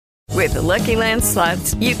With the Lucky Land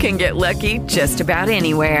Slots, you can get lucky just about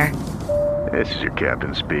anywhere. This is your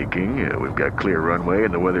captain speaking. We've got clear runway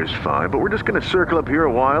and the weather's fine, but we're just going to circle up here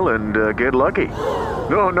a while and get lucky.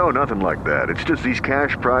 No, nothing like that. It's just these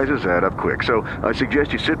cash prizes add up quick. So I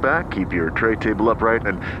suggest you sit back, keep your tray table upright,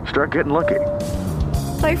 and start getting lucky.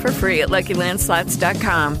 Play for free at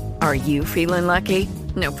LuckyLandSlots.com. Are you feeling lucky?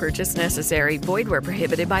 No purchase necessary. Void where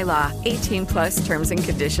prohibited by law. 18 plus terms and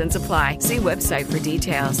conditions apply. See website for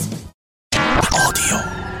details. Audio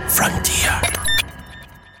Frontier.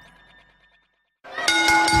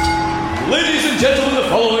 Ladies and gentlemen, the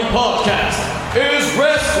following podcast is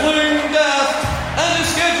wrestling daft and is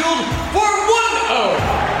scheduled for 1 hour.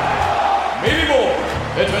 Maybe more.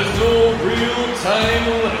 It has no real time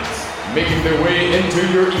limits, making their way into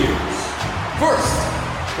your ears. First,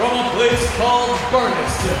 from a place called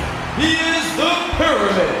Barneston, he is the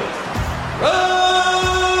Pyramid.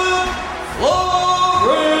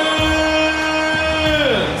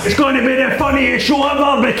 It's going to be the funniest show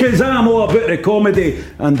ever because I'm all about the comedy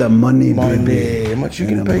and the money, baby. How much you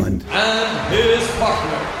going to pay? And his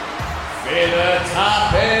partner, the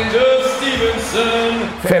top end of Stevenson.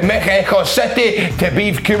 From Mexico City to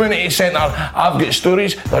Beef Community Centre, I've got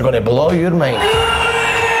stories that are going to blow your mind.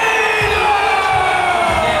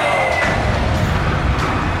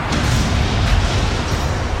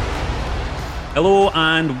 Hello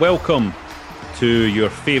and welcome to your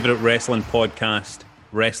favourite wrestling podcast,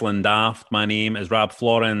 Wrestling Daft. My name is Rob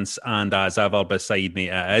Florence, and as ever beside me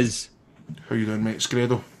it is... How you doing, mate? It's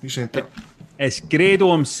Grado. You sent it. It's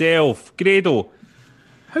Grado himself. Grado,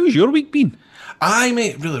 how's your week been? Aye,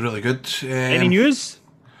 mate. Really, really good. Any news?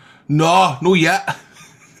 No yet.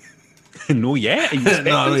 No yet? Are you expecting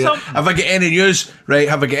Yet. something? Have I got any news? Right,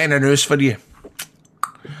 have I got any news for you?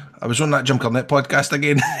 I was on that Jim Cornette podcast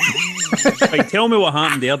again. Right, tell me what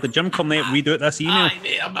happened there. Did Jim Cornette read out this email? Aye,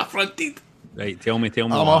 mate, I'm affronted. Right, tell me I'm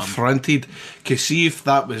what happened. affronted. Because see if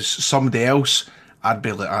that was somebody else, I'd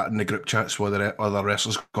be like that in the group chats where the other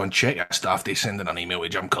wrestlers going, check that staff, they sending an email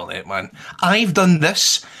with Jim Cornette, man. I've done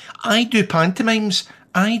this. I do pantomimes.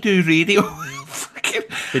 I do radio.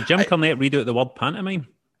 Did Jim Cornette read out the word pantomime?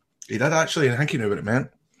 He did actually, and I think he knew what it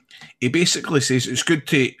meant. He basically says it's good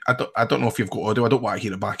to. I don't know if you've got audio. I don't want to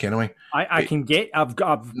hear it back anyway. I can get. I've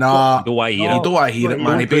Nah, You don't want to hear it. you don't want to hear it,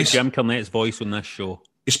 man. He Put Jim Cornette's voice on this show.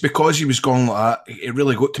 It's because he was going like that. It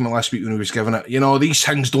really got to me last week when he was giving it. You know, these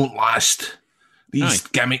things don't last. These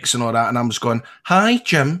gimmicks and all that. And I was going, hi,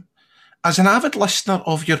 Jim. As an avid listener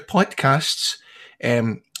of your podcasts,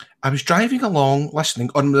 I was driving along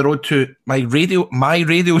listening on the road to my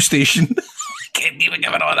radio station. Can't even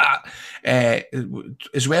give it all that.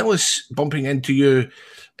 As well as bumping into you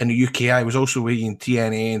in the UK, I was also waiting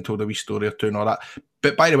TNA and told a wee story or two and all that.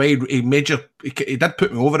 But by the way, he did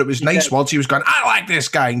put me over. It was nice words. He was going, I like this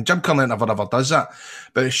guy. And Jim Cornette never ever does that.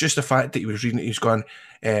 But it's just the fact that he was reading it. He's going,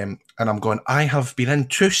 and I'm going, I have been in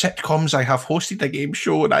 2 sitcoms. I have hosted a game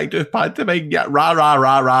show and I do pantomime. Yeah, rah, rah,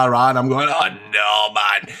 rah, rah, rah. And I'm going, oh no,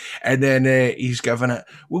 man. And then he's giving it.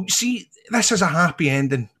 Well, see, this is a happy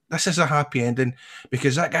ending. This is a happy ending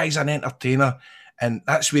because that guy's an entertainer and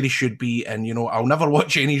that's where he should be. And, you know, I'll never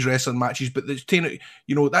watch any wrestling matches, but you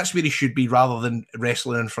know, that's where he should be rather than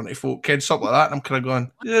wrestling in front of folk, kids, something like that. And I'm kind of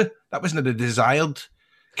going, yeah, that wasn't the desired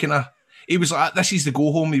kind of. He was like, this is the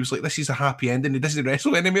go home. He was like, this is a happy ending. He doesn't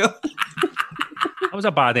wrestle anymore. That was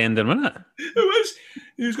a bad ending, wasn't it? It was.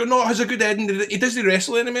 He was going, no, it has a good ending. He doesn't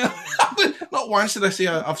wrestle anymore. Not once did I say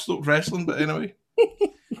I've stopped wrestling, but anyway.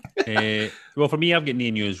 Well, for me, I've got no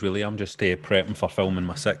news really. I'm just prepping for filming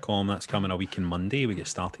my sitcom. That's coming a week on Monday. We get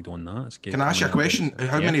started on that. Can I ask you a question?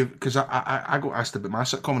 How many? Because I got asked about my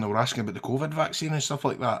sitcom and they were asking about the COVID vaccine and stuff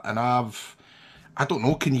like that. And I don't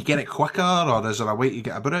know, can you get it quicker or is there a way to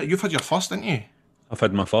get about it? You've had your first, didn't you? I've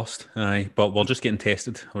had my first, aye, but we're just getting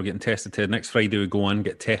tested. We're getting tested next Friday. We go in,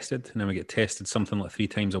 get tested, and then we get tested something like 3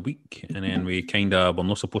 times a week. And then we're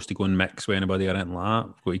not supposed to go and mix with anybody or anything like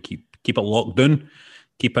that. We've got to keep it locked down,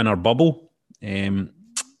 keep in our bubble, and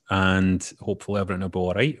hopefully everything will be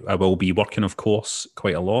all right. I will be working, of course,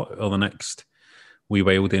 quite a lot over the next wee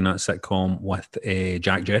while doing that sitcom with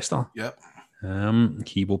Jack Jester. Yep.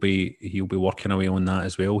 He'll be working away on that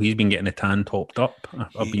as well. He's been getting the tan topped up.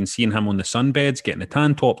 I've been seeing him on the sunbeds, getting the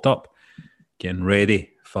tan topped up, getting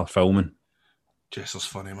ready for filming. Jester's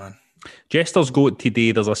funny, man. Jester's got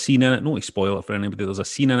today, there's a scene in it, not to spoil it for anybody, there's a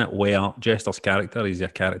scene in it where Jester's character, he's a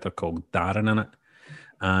character called Darren in it,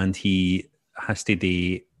 and he has to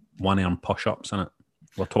do one-arm push-ups in it.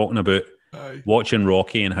 We're talking about watching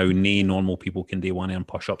Rocky and how no normal people can do one-arm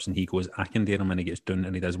push-ups, and he goes, I can do them, and he gets done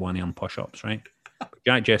and he does one-arm push-ups, right? But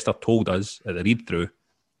Jack Jester told us at the read-through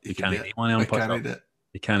he can't do one-arm push-ups.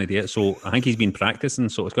 He can't do it. So I think he's been practicing.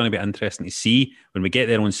 So it's going to be interesting to see when we get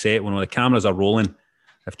there on set, when all the cameras are rolling,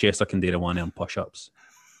 if Chester can do the one arm push-ups.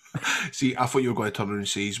 See, I thought you were going to turn around and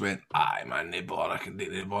say he's went, aye man, no bother, I can do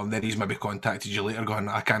the ball. And then he's maybe contacted you later going,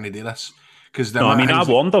 I can't do this. No, I mean, I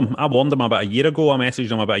warned him. I warned him about a year ago. I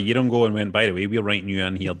messaged him about a year ago and went, by the way, we're writing you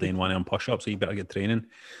in here doing one arm push-ups, so you better get training.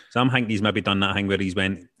 So I'm thinking he's maybe done that thing where he's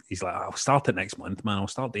like, I'll start it next month, man. I'll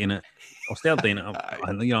start doing it. I'll do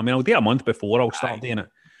it a month before I'll start doing it.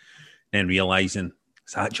 Then realising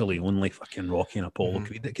it's actually only fucking Rocky and Apollo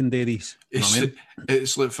Creed that can do these.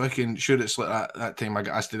 It's like fucking, sure, it's like that time I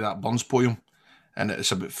got asked to do that Burns poem, and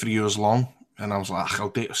it's about 3 years long. And I was like,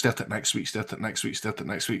 I'll start it next week.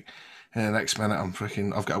 And the next minute,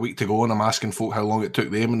 I've got a week to go, and I'm asking folk how long it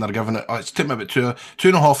took them, and they're giving it, it's took me about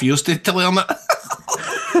 2.5 years to learn it.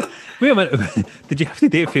 Wait a minute, did you have to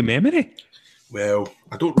do it from memory? Well,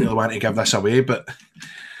 I don't really want to give this away, but,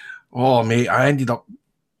 oh, mate, I ended up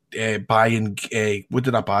buying, what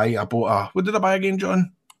did I buy? What did I buy again,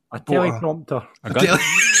 John? A teleprompter.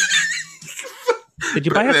 Did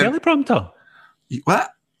you buy a teleprompter?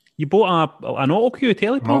 What? You bought an autocue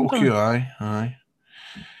teleprompter? Autocue, aye.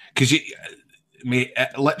 Because, mate,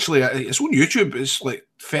 literally, it's on YouTube. It's like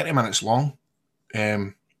 30 minutes long.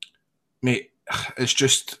 Mate,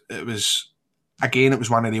 it was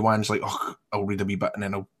one of the ones like, oh, I'll read a wee bit and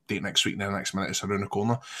then I'll do it next week, and then the next minute it's around the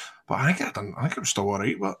corner. But I think it was still all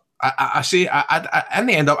right. But I in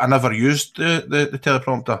the end up, I never used the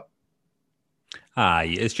teleprompter.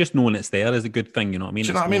 Aye, it's just knowing it's there is a good thing, you know what I mean? Do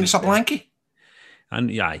you know what I mean? It's a blankie. And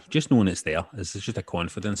yeah, just knowing it's there is just a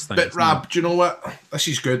confidence thing. But Rab, do you know what? This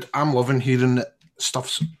is good. I'm loving hearing that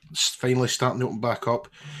stuff's finally starting to open back up.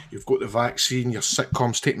 You've got the vaccine, your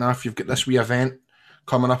sitcom's taking off. You've got this wee event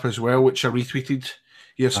coming up as well, which I retweeted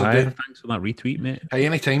yesterday. Thanks for that retweet, mate. Hey,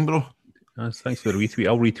 anytime, bro. Thanks for the retweet.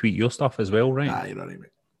 I'll retweet your stuff as well, right? Aye, you're right, mate.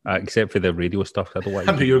 Except for the radio stuff. I don't want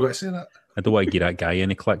I knew you were going to say that. I don't want to give that guy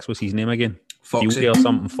any clicks. What's his name again? Foxy. Fieldy or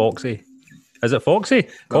something, Foxy. Is it Foxy?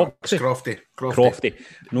 No, it's Crofty.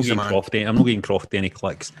 I'm not getting Crofty any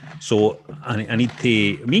clicks. So I need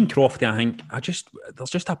to. Me and Crofty, I think, there's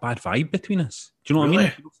just a bad vibe between us. Do you know what I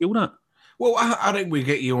mean? You feel that? Well, I think we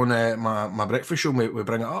get you on my breakfast show. We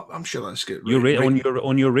bring it up. I'm sure that's good.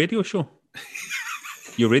 On your radio show.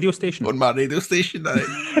 Your radio station. On my radio station.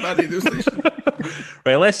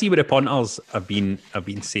 Right, let's see what the punters have been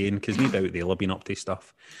saying, because no doubt they'll have been up to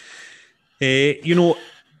stuff.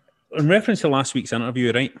 In reference to last week's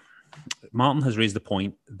interview, right, Martin has raised the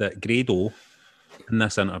point that Grado, in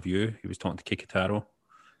this interview, he was talking to Kikutaro,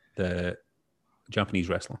 the Japanese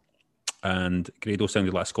wrestler, and Grado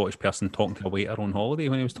sounded like a Scottish person talking to a waiter on holiday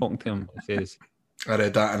when he was talking to him. He says, I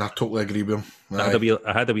read that and I totally agree with him. I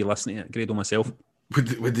had to be listening to it, Grado, myself. What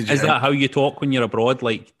did you Is that how you talk when you're abroad,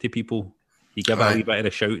 like, to people? You give a wee bit of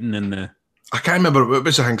the shouting and the... I can't remember what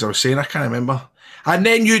was the things I was saying. I can't remember. And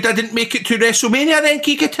then you didn't make it to WrestleMania then,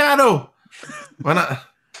 Kikutaro. Wasn't it?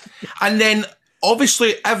 And then,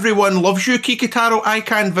 obviously, everyone loves you, Kikutaro. I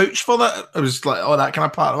can vouch for that. It was like, that kind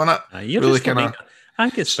of part, wasn't it? I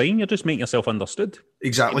think it's fine. You're just making yourself understood.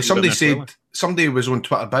 Exactly. Somebody was on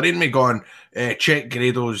Twitter burying me going, check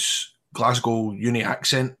Grado's Glasgow uni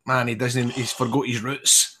accent. Man, he's forgot his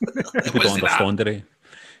roots. People don't understand it.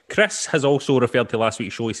 Chris has also referred to last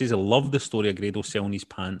week's show. He says he loved the story of Grado selling his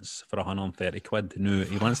pants for 130 quid. No,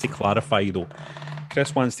 he wants to clarify though.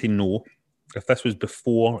 Chris wants to know if this was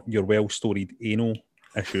before your well-storied anal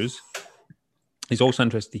issues. He's also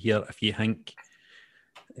interested to hear if you think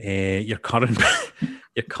your current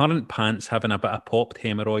pants having a bit of popped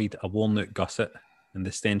hemorrhoid, a walnut gusset, and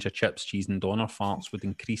the stench of chips, cheese and doner farts would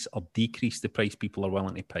increase or decrease the price people are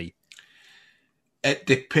willing to pay.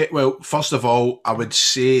 Well, first of all, I would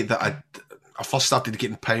say that I first started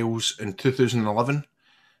getting piles in 2011.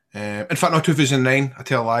 In fact, no, 2009. I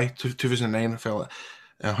tell a lie. 2009. I felt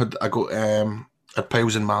I got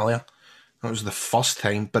piles in Malia. That was the first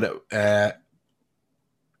time, but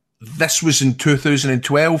this was in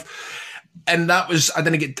 2012, and that was I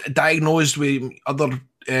didn't get diagnosed with other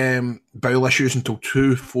bowel issues until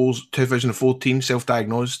 2014.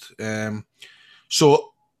 Self-diagnosed. So.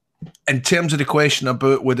 In terms of the question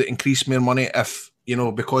about would it increase more money if,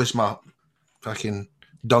 because my fucking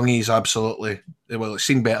dungy is absolutely, well, it's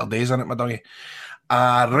seen better days, isn't it, my dungy?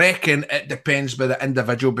 I reckon it depends by the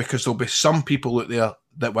individual, because there'll be some people out there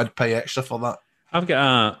that would pay extra for that. I've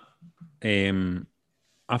got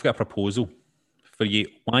a proposal for you.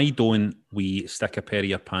 Why don't we stick a pair of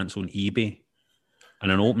your pants on eBay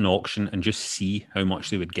in an open auction and just see how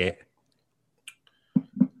much they would get?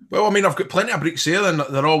 Well, I mean, I've got plenty of bricks here, and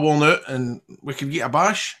they're all worn out, and we could get a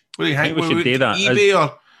bash. What do you think? We should do that. eBay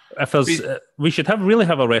or If there's, we should really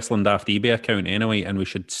have a Wrestling Daft eBay account anyway, and we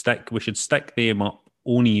should stick them up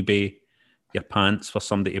on eBay, your pants for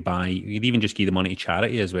somebody to buy. You could even just give the money to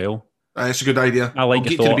charity as well. That's a good idea. I like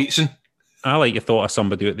the beatson. I like the thought of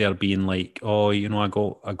somebody out there being like, oh, you know,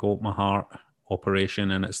 I got my heart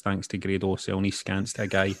operation and it's thanks to Grado selling his scants to a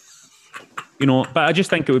guy. You know, but I just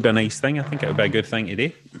think it would be a nice thing. I think it would be a good thing to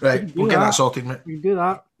do. Right, we'll get that sorted, mate. We can do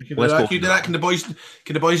that. Can you do that? Can the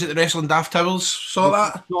boys at the Wrestling Daft Towels sort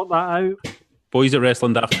that? Sort that out. Boys at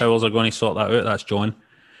Wrestling Daft Towels are going to sort that out. That's John.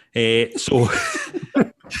 So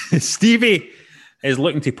Stevie is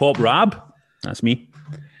looking to pop Rab. That's me.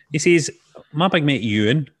 He says, my big mate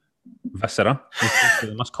Ewan, Viscera.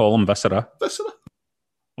 We must call him Viscera. Viscera.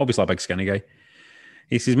 Obviously a big skinny guy.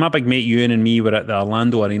 He says, my big mate Ewan and me were at the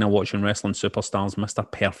Orlando Arena watching wrestling superstars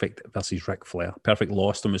Mr. Perfect versus Ric Flair. Perfect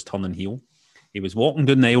lost and was turning heel. He was walking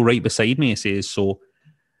down the aisle right beside me, he says, so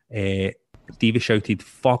Stevie shouted,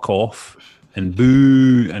 fuck off, and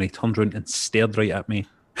boo, and he turned around and stared right at me.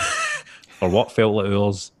 For what felt like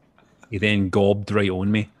hours, he then gobbed right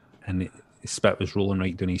on me, and his spit was rolling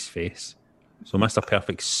right down his face. So Mr.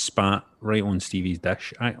 Perfect spat right on Stevie's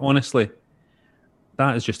dish. Honestly,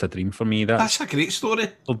 that is just a dream for me. That's a great story.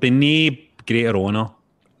 There'll be no greater honour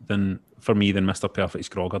than Mr. Perfect's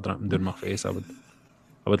grogger dripping down my face. I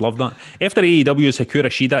would love that. After AEW's Hikaru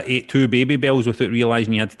Shida ate 2 baby bells without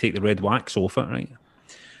realising he had to take the red wax off it, right?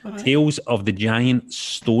 Tales of the Giant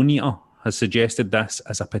Stone Eater has suggested this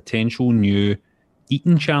as a potential new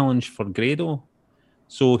eating challenge for Grado.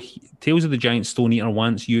 So Tales of the Giant Stone Eater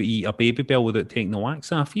wants you to eat a baby bell without taking the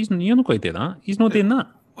wax off. You're not going to do that. He's not doing that.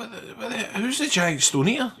 Who's the Giant Stone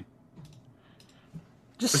Eater?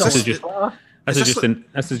 This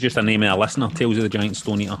is just a name of a listener. Tales of the Giant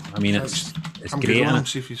Stone Eater. I mean, it's great. I'm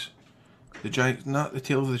see if he's the giant. Not the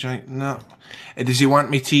Tale of the Giant. No. Does he want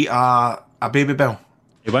me to eat a baby bell?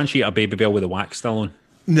 He wants you to eat a baby bell with the wax still on.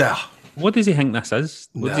 No. What does he think this is?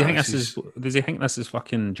 Does he think this is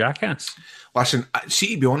fucking Jackass? Listen,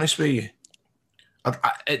 see, to be honest with you,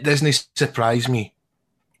 it doesn't surprise me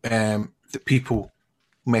that people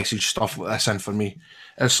message stuff like this in for me.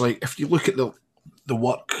 It's like, if you look at the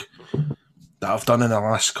work that I've done in the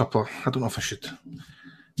last couple, I don't know if I should.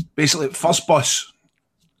 Basically, First Bus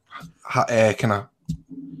kind of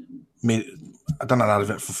made. I done an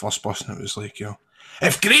advert for First Bus, and it was like, you know,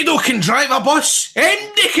 if Grado can drive a bus,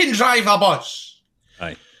 Andy can drive a bus.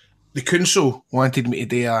 Aye. The council wanted me to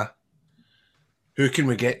do who can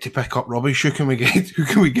we get to pick up rubbish? Who can we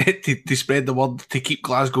get to spread the word to keep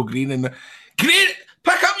Glasgow green? And great,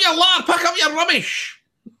 pick up your litter, pick up your rubbish.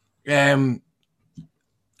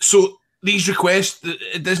 So these requests,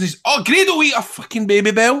 Disney's, Grado eat a fucking baby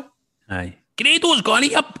bell. Aye. Grado's gonna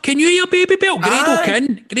eat can you eat a baby bell? Grado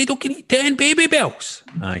can eat 10 baby bells.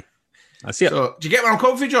 Aye. I see it. So, do you get where I'm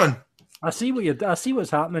coming from, John? I see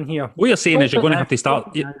what's happening here. What you're saying is you're going to have to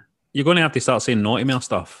start. You're going to have to start saying naughty more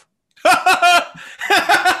stuff.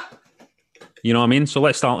 You know what I mean? So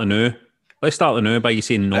let's start the new. Let's start the new by you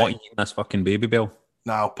saying naughty in this fucking baby bell.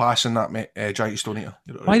 Nah, I'll pass on that, mate. Giant Stone Eater.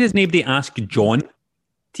 Why does nobody ask John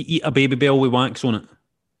to eat a baby bell with wax on it?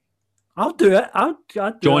 I'll do it. I'll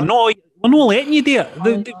do John, it. no, we're not letting you do it.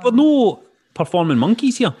 We're no performing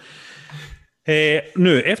monkeys here.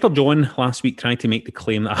 No, after John last week tried to make the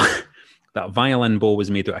claim that that violin bow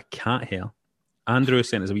was made out of cat hair, Andrew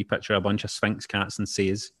sent us a wee picture of a bunch of Sphinx cats and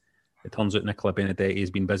says, it turns out Nicola Benedetti has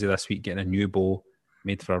been busy this week getting a new bow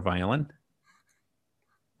made for a violin.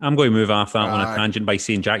 I'm going to move off that on a tangent by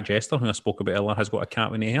saying Jack Jester, who I spoke about earlier, has got a cat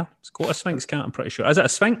with no hair. It's got a Sphinx cat, I'm pretty sure. Is it a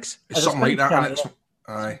Sphinx? It's something like that. And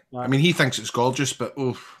aye. I mean, he thinks it's gorgeous, but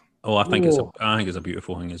oof. Oh, I think it's a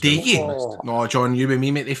beautiful thing as well. Do you? No, John, you and me,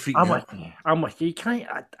 mate, they freak me out. I'm with you. You can't,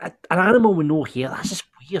 an animal with no hair, that's just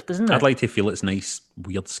weird, isn't it? I'd like to feel its nice,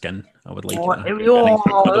 weird skin. I would like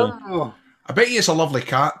I bet you it's a lovely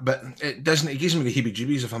cat, but it gives me the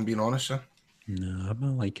heebie-jeebies, if I'm being honest, sir. No, I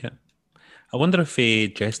don't like it. I wonder if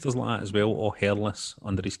Jester's like that as well, all hairless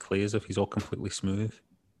under his clays, if he's all completely smooth.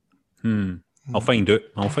 I'll find out.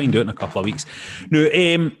 In a couple of weeks.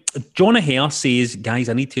 Now, John O'Hare says, guys,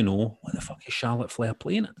 I need to know, what the fuck is Charlotte Flair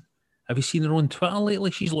playing at? Have you seen her on Twitter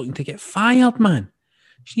lately? She's looking to get fired, man.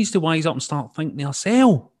 She needs to wise up and start thinking to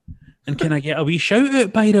herself. And can I get a wee shout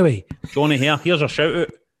out, by the way? John O'Hare, here's a shout out.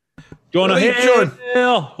 John O'Hare. John.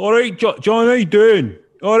 All right, John, how you doing?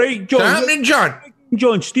 All right, John. What's happening, John?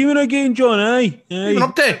 John, Steven again, John, aye? You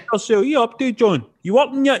up to? You up to, John? You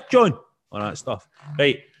working yet, John? All that stuff.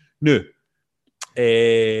 Right, no.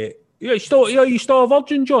 You still a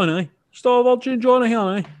virgin, John, eh? Still a virgin, John,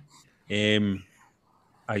 here, eh? You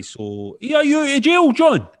out of jail,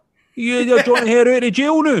 John? You're John O'Hare out of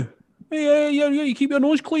jail now? Hey, you keep your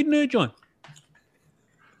nose clean now, John.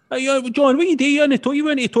 Hey, John, what are you doing? You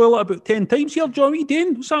went to the toilet about 10 times here, John. What are you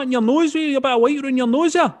doing? What's that in your nose? You a bit of white around your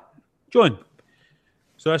nose here, John.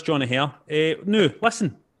 So that's Johnny Hare. No,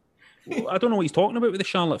 listen. I don't know what he's talking about with the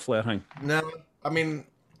Charlotte Flair thing. No, I mean,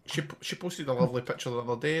 she posted a lovely picture the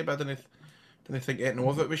other day, but I didn't think anything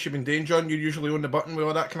of it. What's she been doing, John? You're usually on the button with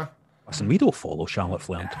all that kind of... Listen, we don't follow Charlotte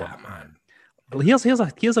Flair on Twitter. Man. Well, here's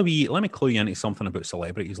a wee... Let me clue you into something about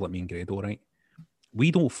celebrities like me and Grado, right?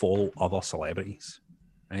 We don't follow other celebrities,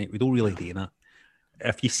 right? We don't really do that.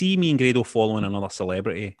 If you see me and Grado following another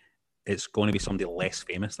celebrity, it's going to be somebody less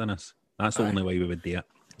famous than us. That's the only way we would do it.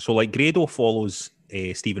 So, like, Grado follows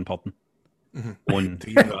Stephen Purden on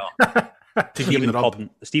Stephen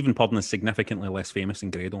Purden is significantly less famous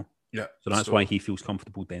than Grado. Yeah. So that's why he feels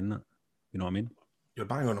comfortable doing that. You know what I mean? You're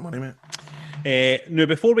bang on the money, mate. Now,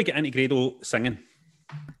 before we get into Grado singing,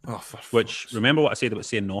 which, remember what I said about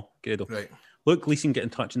saying no, Grado? Right. Luke Gleason get in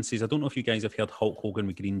touch and says, I don't know if you guys have heard Hulk Hogan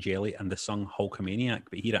with green jelly and the song Hulkamaniac,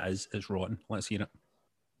 but here it is. It's rotten. Let's hear it.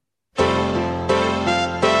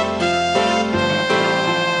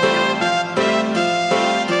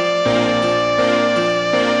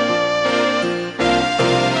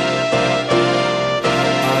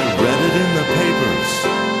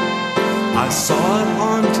 I saw it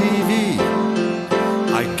on TV.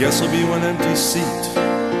 I guess it'll be one empty seat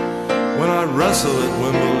when I wrestle at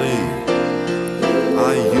Wembley.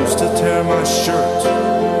 I used to tear my shirt,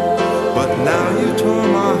 but now you tore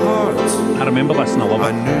my heart. I remember this and I love it.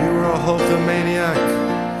 I knew you were a Hulkamaniac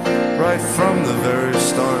right from the very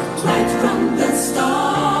start. Right from the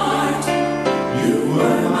start, you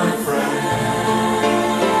were my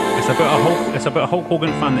friend. It's about a Hulk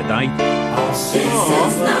Hogan fan that died. This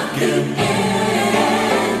is not the end.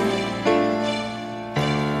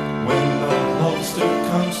 When the Hulkster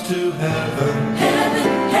comes to heaven, Heaven,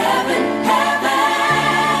 heaven,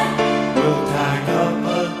 heaven. we'll tag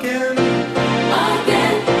up again.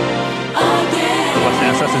 Again, again.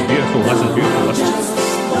 Listen, this is beautiful. This is beautiful. Listen.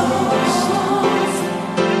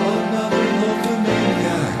 Another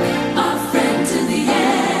Hulkamaniac. A friend to the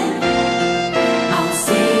end. I'll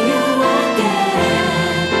see you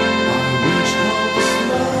again.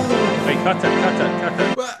 Right, cut it.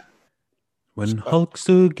 What? When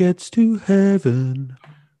Hulkster gets to heaven.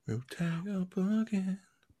 We'll tag up again.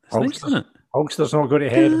 It's nice, isn't it? Hulkster's not going to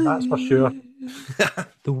heaven, that's for sure.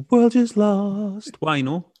 The world is lost. Why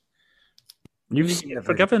no? You've seen it.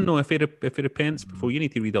 Forgiven, no. If he repents before, you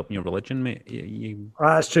need to read up on your religion, mate.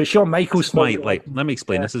 That's true. Shawn Michaels. Why, like, let me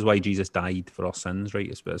explain. This is why Jesus died for our sins, right?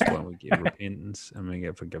 It's why we get repentance and we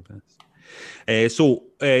get forgiveness. So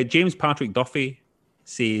James Patrick Duffy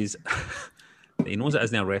says he knows it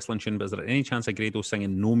isn't a wrestling tune, but is there any chance of Grado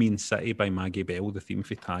singing "No Means City" by Maggie Bell, the theme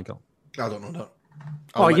for Taggart? I don't know that.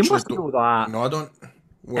 Oh, you must know that. No, I don't.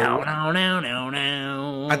 Well,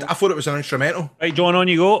 No. I thought it was an instrumental. Right, John, on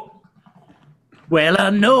you go. Well, I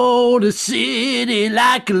know the city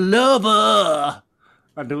like a lover.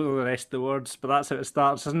 I don't know the rest of the words, but that's how it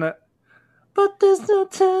starts, isn't it? But there's no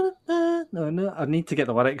telling. No. I need to get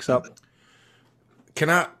the lyrics up. Can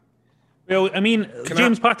I? Well, I mean,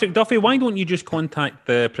 James Patrick Duffy, why don't you just contact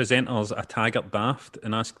the presenters at Taggart Daft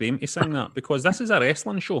and ask them to sing that? Because this is a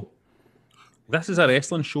wrestling show.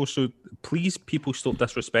 So please, people, stop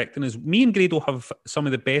disrespecting us. Me and Grado have some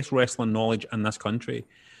of the best wrestling knowledge in this country,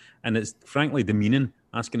 and it's frankly demeaning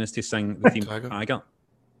asking us to sing the theme for Taggart. Do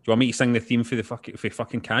you want me to sing the theme for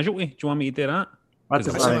fucking Casualty? Do you want me to do that? That's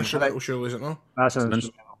an instrumental, surely, is it not? That's an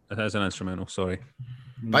instrumental. It is an instrumental, sorry.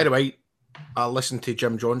 By the way, I listened to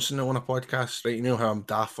Jim Johnson on a podcast, right? You know how I'm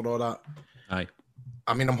daft for all that? Aye.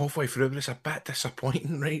 I mean, I'm halfway through, but it's a bit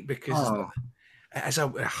disappointing, right? Because it is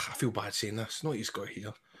I feel bad saying this, not he's got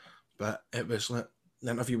here, but it was like,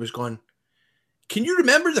 the interview was going, can you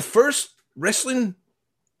remember the first wrestling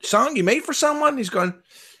song you made for someone? He's going,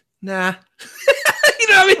 nah. You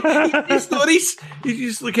know what I mean? His stories, he's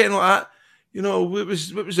just looking like that. You know, what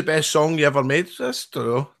was the best song you ever made? I don't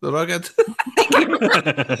know. They're all good.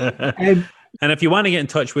 And if you want to get in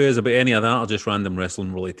touch with us about any of that or just random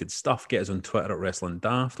wrestling related stuff, get us on Twitter at Wrestling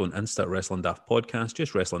Daft, on Insta at Wrestling Daft Podcast,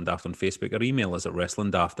 just Wrestling Daft on Facebook, or email us at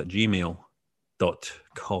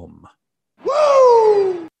wrestlingdaft@gmail.com.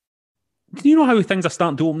 Woo! Do you know how things are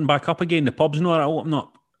starting to open back up again? The pubs and all that open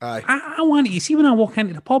up. Aye. I want to, you see when I walk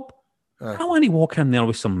into the pub, Aye. I want to walk in there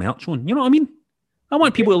with some merch on. You know what I mean? I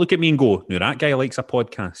want people to look at me and go, no, that guy likes a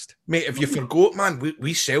podcast. Mate, if you forgot, man,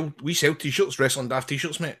 we sell t-shirts, Wrestling Daft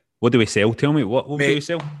t-shirts, mate. What do we sell? Tell me, what Mate, do we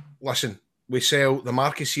sell? Listen, we sell the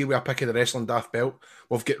Marcus here with a pick of the Wrestling Daft belt.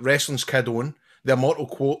 We've got Wrestling's Kid on, the immortal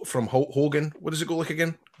quote from Hulk Hogan. What does it go like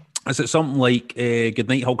again? Is it something like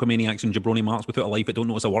Goodnight Hulkamaniacs and Jabroni Marks without a life but don't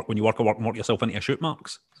know it's a work when you work and work yourself into a shoot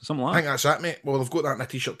marks? Something I like think that. that's it, mate. Well, they've got that in a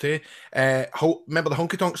t-shirt too. Remember the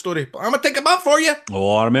honky tonk story? But I'm gonna take it back for you.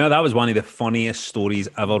 Oh, I remember that was one of the funniest stories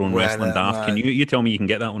ever on Well, Wrestling Daft. Can man. you tell me you can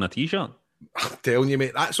get that on a t-shirt? I'm telling you,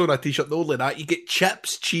 mate, that's on a t-shirt. Not only that, you get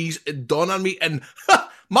chips, cheese, and doner meat, and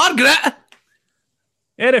Margaret.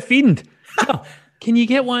 You're a fiend. Yeah. Can you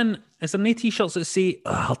get one? Is there any t-shirts that say,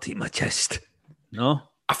 I'll take my chest? No?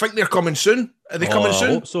 I think they're coming soon. Are they coming I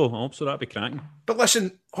soon? hope so. I hope so. That'd be cracking. But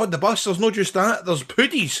listen, on the bus, there's not just that. There's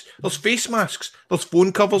hoodies, there's face masks, there's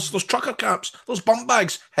phone covers, there's trucker caps, there's bump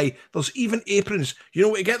bags. Hey, there's even aprons. You know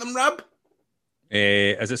where to get them, Rab?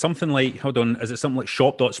 Is it something like, hold on, is it something like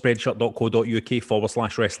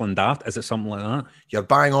shop.spreadshirt.co.uk/wrestling daft? Is it something like that? You're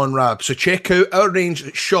bang on, Rab. So check out our range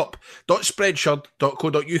at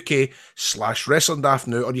shop.spreadshirt.co.uk/wrestling daft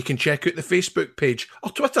now, or you can check out the Facebook page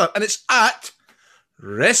or Twitter, and it's at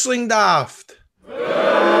Wrestling Daft.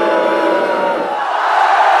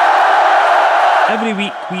 Every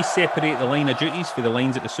week we separate the line of duties for the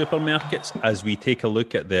lines at the supermarkets as we take a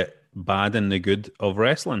look at the bad and the good of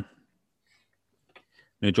wrestling.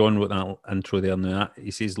 Now, John wrote that intro there. Now,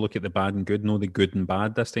 he says, look at the bad and good, no the good and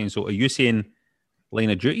bad this time. So are you saying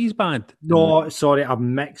line of duty's bad? No, sorry, I've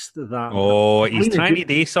mixed that. Oh, he's trying to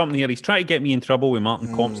do something here. He's trying to get me in trouble with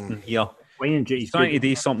Martin Compston here. Line of duty's He's trying to good.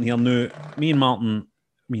 do something here. Now, me and Martin,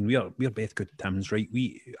 I mean, we're both good Tims, right?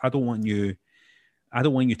 I don't want you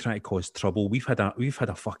trying to cause trouble. We've had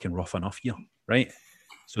a fucking rough enough here, right?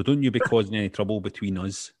 So don't you be causing any trouble between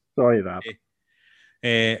us. Sorry, Rab.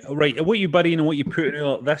 Right, what you burying and what you putting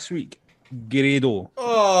out this week, Grado?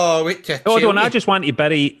 Oh, wait to Hold on, I just want to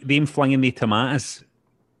bury them flinging the tomatoes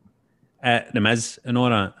at the Miz and all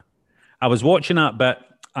that. I was watching that bit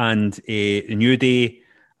and the New Day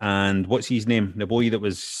and what's his name? The boy that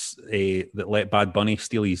was that let Bad Bunny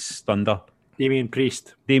steal his thunder. Damien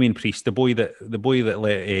Priest, the boy that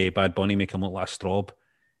let Bad Bunny make him look like a straub.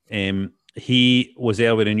 He was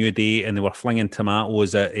there with a New Day, and they were flinging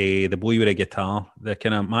tomatoes at the boy with a guitar, the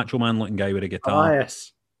kind of macho man looking guy with a guitar,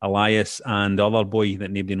 Elias, and the other boy that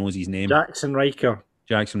nobody knows his name, Jackson Riker,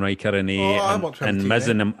 and Miz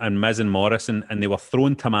and Morrison, and they were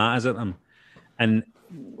throwing tomatoes at them, and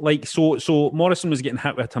like so Morrison was getting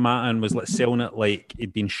hit with a tomato and was like selling it like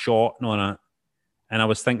he'd been shot and all that. And I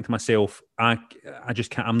was thinking to myself, I just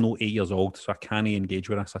can't. I'm not 8 years old, so I can't engage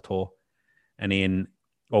with this at all. And then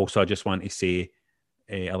also, I just want to say,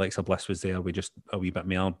 Alexa Bliss was there with just a wee bit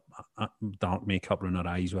more dark makeup around her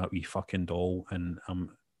eyes with that wee fucking doll, and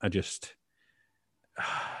it's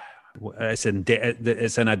in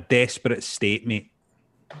a desperate state, mate.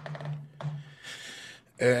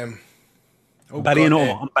 I'm burying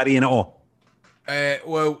it all.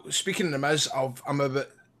 Well, speaking of the Miz, I'm about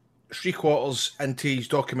 3/4 into his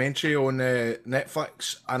documentary on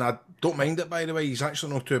Netflix, and I don't mind it, by the way. He's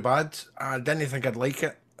actually not too bad. I didn't think I'd like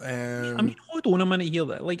it. I mean, hold on a minute here.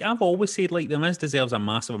 Like, I've always said, like, the Miz deserves a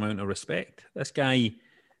massive amount of respect. This guy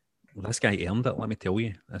earned it, let me tell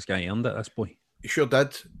you. This guy earned it, this boy. He sure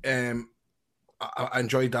did. I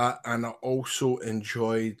enjoyed that, and I also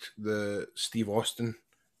enjoyed the Steve Austin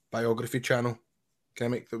biography channel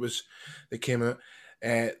gimmick that came out.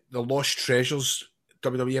 The Lost Treasures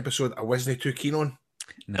WWE episode I wasn't too keen on.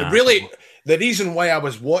 Nah, really, the reason why I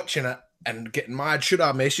was watching it and getting mad, should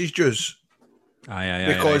I messaged yous?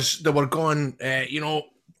 Because they were going,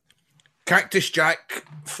 Cactus Jack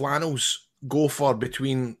flannels go for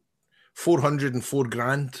between 400 and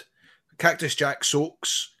 $4,000. Cactus Jack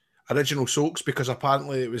soaks, original soaks, because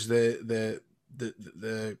apparently it was the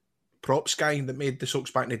props guy that made the soaks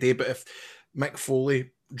back in the day. But if Mick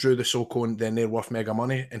Foley drew the soak on, then they're worth mega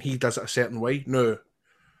money, and he does it a certain way. No.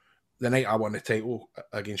 The night I won the title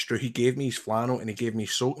against Drew, he gave me his flannel and he gave me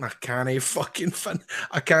his soak, and I can't fucking fin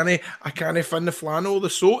the flannel, the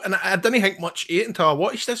soak, and I didn't think much of it until I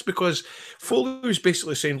watched this, because Foley was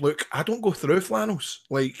basically saying, "Look, I don't go through flannels.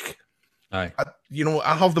 Like, I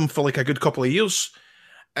have them for like a good couple of years,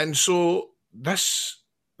 and so this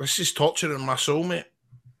is torturing my soul, mate."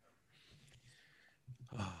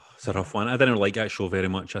 It's a rough one. I didn't like that show very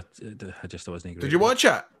much. I wasn't great. Did you watch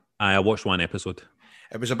it? I watched one episode.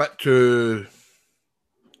 It was a bit too,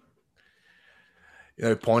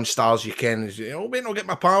 Pawn Stars, you can, wait, I'll get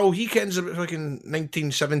my pal. He kens about fucking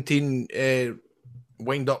 1917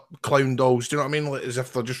 wind up clown dolls. Do you know what I mean? Like, as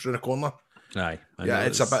if they're just around the corner. Aye.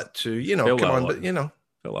 It's a bit too, come on, but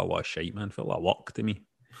Felt like a lot of shite, man. Felt like work to me.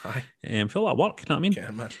 Aye. Felt like work, you know what I mean?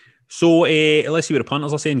 Yeah, man. So let's see what the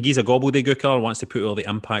punters are saying. Giza Gobbledygooker wants to put all the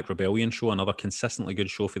Impact Rebellion show, another consistently good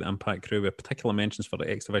show for the Impact crew, with particular mentions for the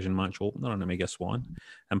X Division match opener and Omega Swan.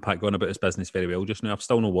 Impact going about its business very well just now. I've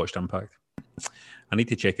still not watched Impact. I need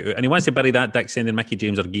to check it out. And he wants to bury that dick, sending Mickey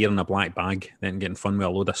James her gear in a black bag, then getting fun with a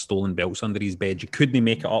load of stolen belts under his bed. You couldn't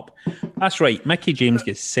make it up. That's right. Mickey James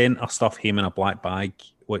gets sent her stuff home in a black bag,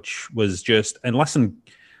 which was just... And listen,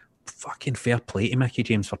 fucking fair play to Mickey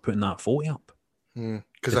James for putting that photo up.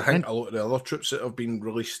 Because I think a lot of the other troops that have been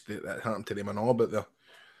released that happened to them and all, but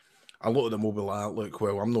a lot of them will be like, look,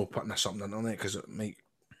 well, I'm not putting this up on the internet because it might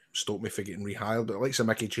stop me for getting rehired. But like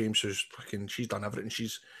Mickey James, who's fucking, she's done everything.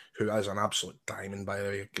 Who is an absolute diamond, by the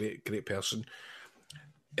way, great person.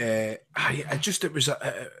 It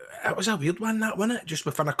was a weird one, that, wasn't it? Just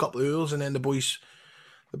within a couple of hours, and then the boy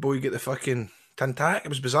get the fucking tin tack. It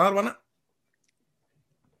was bizarre, wasn't it?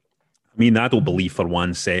 I mean, I don't believe for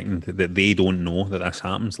 1 second that they don't know that this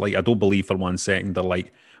happens. Like, I don't believe for 1 second they're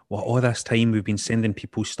like, well, all this time we've been sending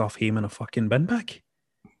people's stuff home in a fucking bin bag.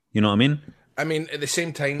 You know what I mean? I mean, at the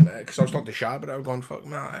same time, because I was talking to Shab, but I was going, fuck,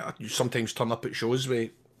 man, I sometimes turn up at shows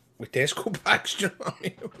with Tesco bags, do you know what I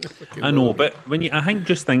mean? I know, but when you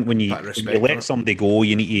let somebody go,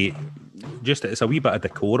 you need to just, it's a wee bit of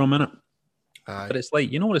decorum in it. Aye. But it's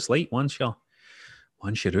like, you know what it's like, once you're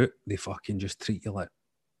out, they fucking just treat you like,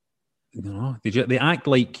 you know, they act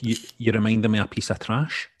like you remind them of a piece of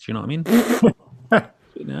trash. Do you know what I mean?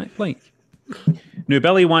 They act like. Now,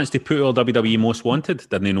 Billy wants to put all WWE Most Wanted.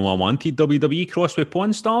 Didn't know I wanted WWE cross with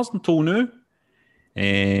Pawn Stars until now.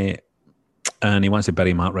 And he wants to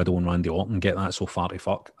bury Matt Riddle and Randy Orton. Get that so far to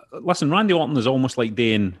fuck. Listen, Randy Orton is almost like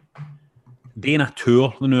doing a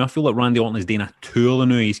tour now. I feel like Randy Orton is doing a tour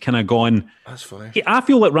now. He's kind of gone. That's funny. I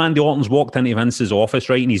feel like Randy Orton's walked into Vince's office,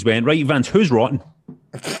 right, and he's went, right, Vince, who's rotten?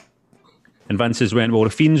 And Vince has went, well, the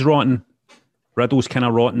Fiend's rotten. Riddle's kind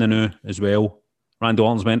of rotten now as well. Randy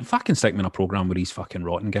Orton's went, fucking stick me in a program where he's fucking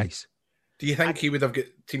rotten, guys. Do you think he would have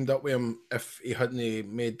teamed up with him if he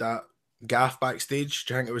hadn't made that gaff backstage?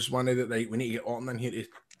 Do you think it was one of the, right, we need to get Orton in here to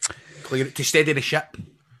clear it, to steady the ship?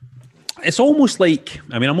 It's almost like,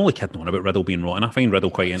 I mean, I'm only kidding on about Riddle being rotten. I find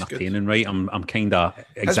Riddle quite entertaining, right? I'm kind of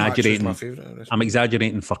exaggerating. I'm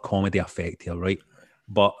exaggerating for comedy effect here, right?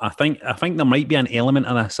 But I think there might be an element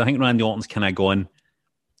of this. I think Randy Orton's kind of gone,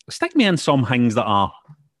 stick me in some things that are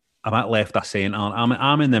a bit left of centre.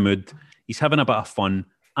 I'm in the mood. He's having a bit of fun.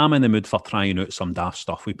 I'm in the mood for trying out some daft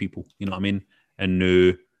stuff with people. You know what I mean? And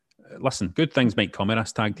now, listen, good things might come of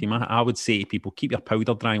this tag team. I would say to people, keep your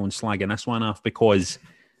powder dry on slagging this one off, because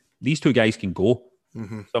these two guys can go.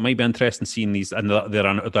 Mm-hmm. So it might be interesting seeing these. And they're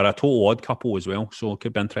a total odd couple as well. So it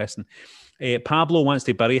could be interesting. Pablo wants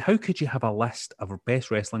to bury, how could you have a list of our best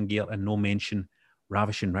wrestling gear and no mention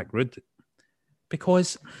Ravishing Rick Rude?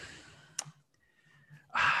 Because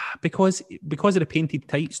of the painted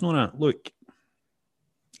tights, no. Look,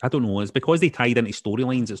 I don't know. It's because they tied into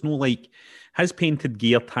storylines. It's not like his painted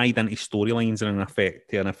gear tied into storylines in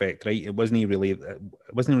an effect, right? It wasn't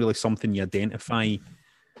really something you identify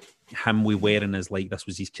him with wearing as like this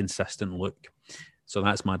was his consistent look. So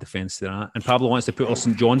that's my defence to that. And Pablo wants to put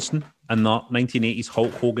St. Johnson in the 1980s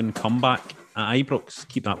Hulk Hogan comeback at Ibrox.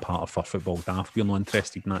 Keep that part of for football daft. We're not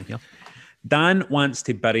interested in that here. Dan wants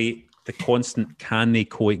to bury the constant can they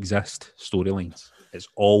coexist storylines. It's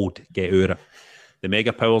old, get out of it. The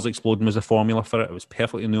Mega Powers exploding was the formula for it. It was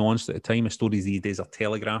perfectly nuanced at the time. The stories these days are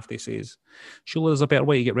telegraphed, he says. Surely there's a better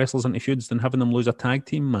way to get wrestlers into feuds than having them lose a tag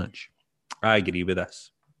team match. I agree with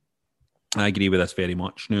this. I agree with this very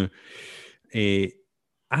much. Now,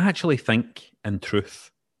 I actually think, in truth,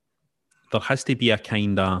 there has to be a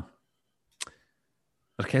freshening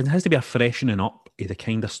up of the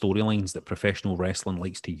kind of storylines that professional wrestling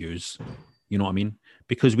likes to use. You know what I mean?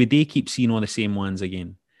 Because we do keep seeing all the same ones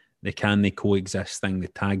again. The can they coexist thing, the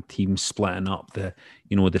tag team splitting up, the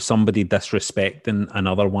somebody disrespecting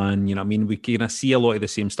another one. You know what I mean? We kind of see a lot of the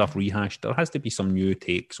same stuff rehashed. There has to be some new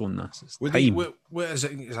takes on this. What is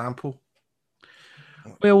an example?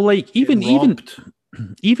 Well, like even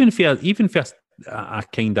for a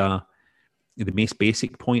kind of the most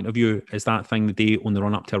basic point of view is that thing the day on the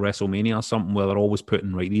run up to WrestleMania or something where they're always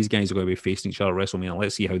putting, right, these guys are going to be facing each other at WrestleMania.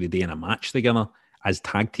 Let's see how they do in a match together as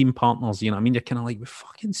tag team partners. You know what I mean? You're kind of like, we've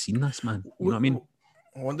fucking seen this, man. You know what I mean?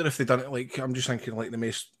 I wonder if they've done it like, I'm just thinking like the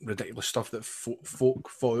most ridiculous stuff that folk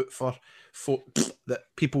fought for, that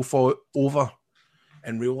people fought over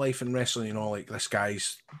in real life in wrestling. You know, like this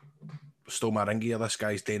guy's stole my ring gear, this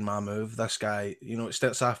guy's doing my move, this guy, you know, it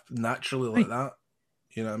starts off naturally like that.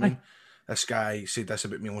 You know what I mean? This guy said this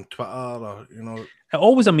about me on Twitter, or, you know. It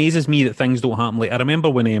always amazes me that things don't happen. Like I remember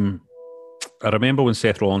when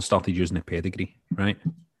Seth Rollins started using the pedigree, right?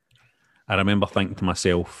 I remember thinking to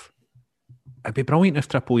myself, it'd be brilliant if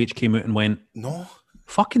Triple H came out and went, No.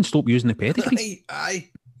 fucking stop using the pedigree. Aye.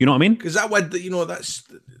 You know what I mean? Because that would, that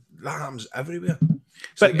happens everywhere.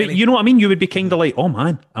 But you know what I mean? You would be kind of like, oh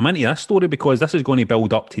man, I'm into this story because this is going to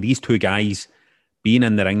build up to these two guys being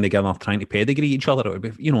in the ring together, trying to pedigree each other. It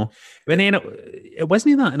would be, but then it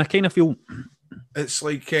wasn't that, and I kind of feel it's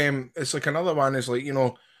like another one is like,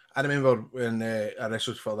 I remember when I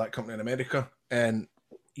wrestled for that company in America, and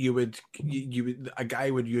you would a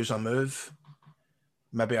guy would use a move,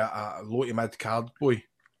 maybe a low to mid card boy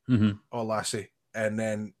or lassie, and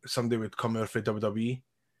then somebody would come over for WWE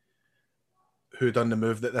who done the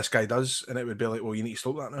move that this guy does, and it would be like, well, you need to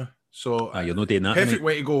stop that now. So you're not doing that. Perfect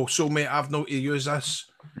way to go. So mate, I've not to use this.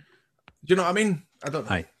 Do you know what I mean? I don't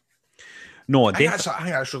know. Aye. No, I think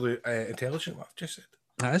that's really intelligent what I've just said.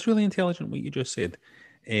 That is really intelligent what you just said.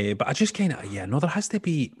 But I just kind of there has to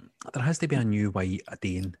be a new way of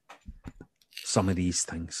doing some of these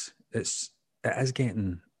things. It is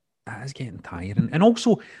getting tiring. And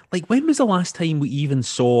also, like, when was the last time we even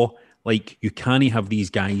saw, like, you can't have these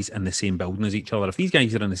guys in the same building as each other? If these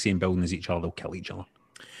guys are in the same building as each other, they'll kill each other.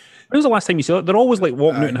 When was the last time you saw it? They're always like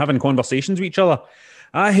walking out and having conversations with each other.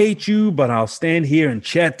 I hate you, but I'll stand here and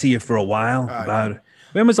chat to you for a while about it.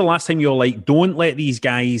 When was the last time you were like, don't let these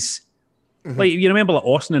guys, like, you remember like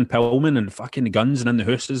Austin and Pillman and fucking the guns and in the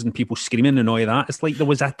hooses and people screaming and all of that? It's like there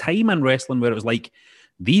was a time in wrestling where it was like,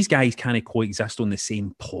 these guys can't coexist on the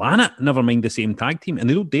same planet, never mind the same tag team, and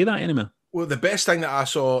they don't do that anymore. Well, the best thing that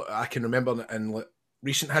I can remember in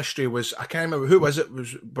recent history was, I can't remember who was it. It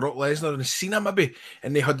was Brock Lesnar and Cena maybe,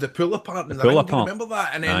 and they had the pull apart in the ring. Do you remember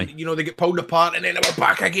that? And then they get pulled apart, and then they were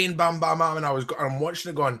back again, bam, bam, bam. And I'm watching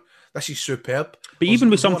it going, this is superb. But even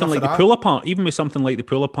with something like the pull apart,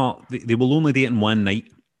 they will only date in one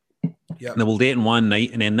night. Yeah, they will date in one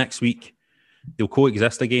night, and then next week they'll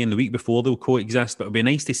coexist again. The week before they'll coexist. But it'd be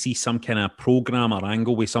nice to see some kind of program or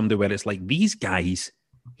angle with somebody where it's like, these guys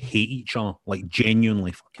hate each other, like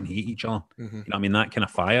genuinely fucking hate each other. You know what I mean? That kind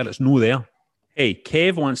of fire, it's no there. Hey,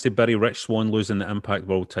 Kev wants to bury Rich Swann losing the Impact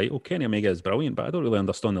World title. Kenny Omega is brilliant, but I don't really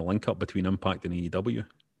understand the link up between Impact and AEW.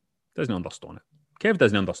 Doesn't understand it. Kev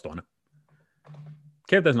doesn't understand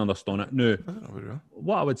it. No,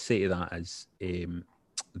 what I would say to that is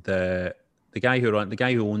the guy who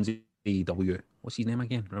owns AEW. What's his name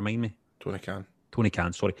again? Remind me. Tony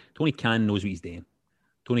Khan. Sorry, Tony Khan knows what he's doing.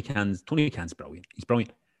 Tony Khan's brilliant. He's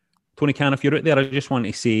brilliant. Tony Khan, if you're out there, I just want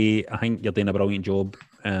to say I think you're doing a brilliant job.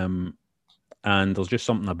 And there's just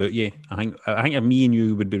something about you. I think if me and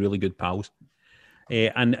you would be really good pals.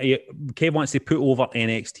 And Kev wants to put over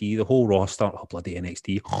NXT, the whole roster. Oh, bloody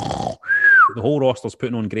NXT. The whole roster's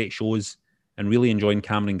putting on great shows and really enjoying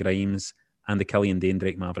Cameron Grimes and the Killian Dane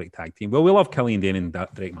Drake Maverick tag team. Well, we love Killian Dane and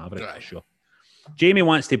Drake Maverick, for sure. Jamie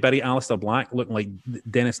wants to bury Alistair Black looking like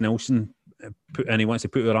Dennis Nelson, and he wants to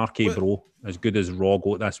put our RK Bro as good as Raw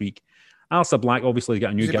got this week. Alistair Black obviously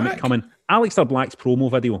got a new gimmick coming. Alistair Black's promo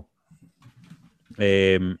video,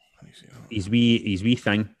 his wee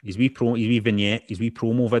thing, his wee vignette, his wee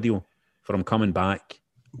promo video for him coming back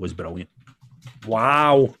was brilliant.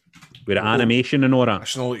 Wow. With the animation and all that.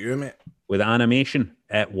 That's not like you, mate. With the animation,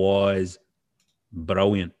 it was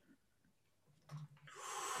brilliant.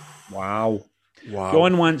 Wow.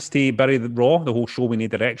 John wants to bury the Raw, the whole show with no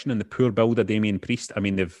direction, and the poor build of Damien Priest. I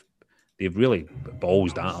mean, they've really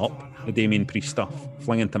ballsed that up, the Damien Priest stuff,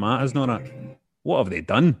 flinging tomatoes and all that. What have they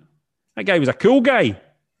done? That guy was a cool guy.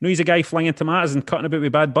 No, he's a guy flinging tomatoes and cutting about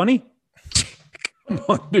with Bad Bunny. Come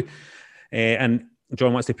on. And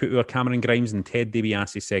John wants to put our Cameron Grimes and Ted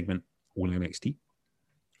DiBiase segment on NXT.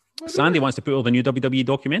 Sandy wants to put all the new WWE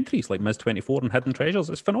documentaries like Miz 24 and Hidden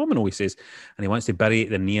Treasures. It's phenomenal, he says. And he wants to bury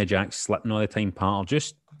the Nia Jax slipping all the time part.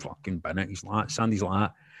 Just fucking bin it. He's like, Sandy's like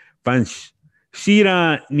that. Vince, see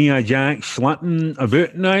that Nia Jax slipping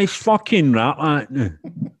about? Nice fucking rap that.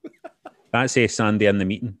 That's Sandy in the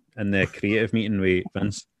meeting, in the creative meeting with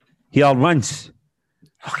Vince. Here, Vince,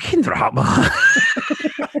 fucking rap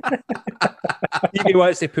that. He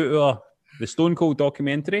wants to put the Stone Cold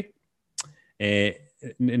documentary.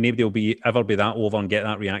 Nobody will ever be that over and get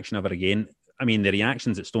that reaction ever again. I mean, the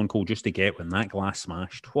reactions that Stone Cold used to get when that glass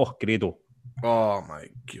smashed. Oh, Grado. Oh my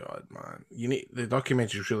God, man! The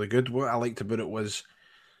documentary is really good. What I liked about it was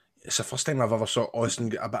it's the first time I've ever saw Austin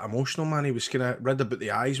get a bit emotional. Man, he was kind of red about the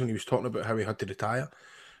eyes when he was talking about how he had to retire,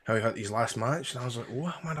 how he had his last match, and I was like,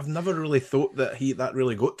 "Oh man, I've never really thought that that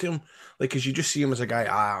really got to him." Like, because you just see him as a guy,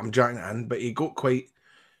 I'm jacking it in, but he got quite.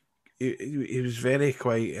 He was very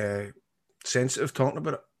quite. Sensitive talking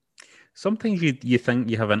about it. Sometimes you think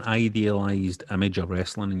you have an idealised image of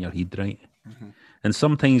wrestling in your head, right? And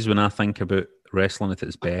sometimes when I think about wrestling at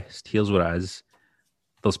its best. Here's what it is.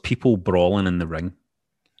 There's people brawling in the ring,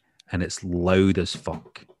 and it's loud as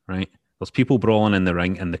fuck, right? There's people brawling in the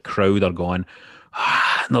ring, and the crowd are going,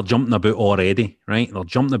 and they're jumping about already, right? They're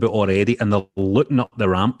jumping about already, and they're looking up the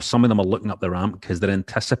ramp. Some of them are looking up the ramp because they're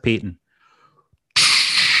anticipating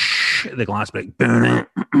the glass break,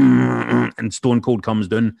 and Stone Cold comes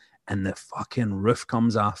down, and the fucking roof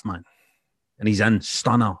comes off, man. And he's in,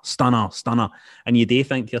 stunner. And you do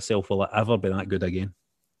think to yourself, will it ever be that good again?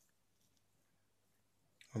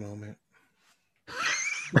 I know, mate.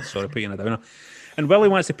 Sorry, put you in a downer. And Willie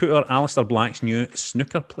wants to put out Alistair Black's new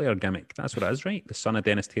snooker player gimmick. That's what it is, right? The son of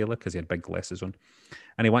Dennis Taylor, because he had big glasses on.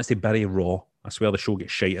 And he wants to bury Raw. I swear the show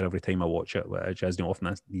gets shiter every time I watch it, which isn't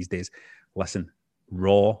often these days. Listen,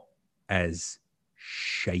 Raw is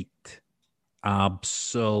shite.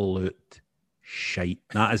 Absolute shite.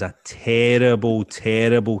 That is a terrible,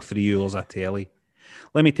 terrible 3 hours of telly.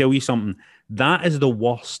 Let me tell you something. That is the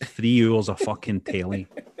worst 3 hours of fucking telly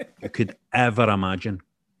you could ever imagine.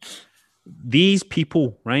 These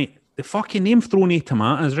people, right? The fucking name throwing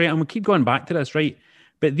tomatoes, right? And we keep going back to this, right?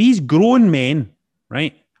 But these grown men,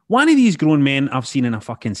 right? One of these grown men I've seen in a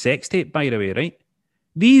fucking sex tape, by the way, right?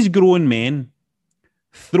 These grown men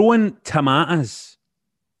throwing tomatoes,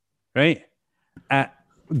 right? At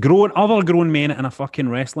other grown men in a fucking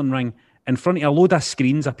wrestling ring in front of a load of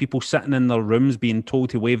screens of people sitting in their rooms being told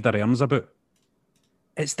to wave their arms about.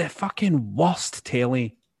 It's the fucking worst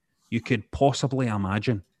telly you could possibly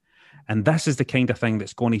imagine. And this is the kind of thing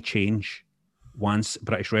that's going to change once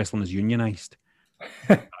British wrestling is unionised.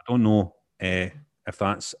 I don't know if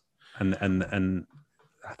that's a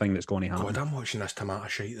thing that's going to happen. God, I'm watching this tomato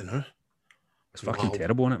shite now. It's fucking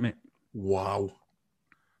terrible, isn't it, mate? Wow.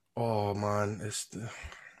 Oh, man.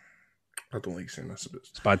 I don't like saying this, but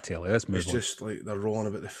it's bad telly. Let's move it's on. just like they're rolling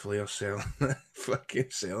about the Flair fucking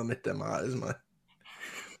selling the tomatoes, man.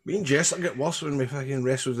 Me and Jess get worse when we fucking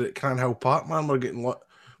wrestled at Cranhill Park, man. We're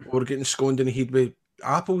getting sconed in the head with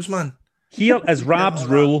apples, man. Here is Rab's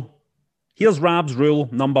rule. Here's Rab's rule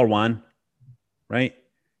number 1, right?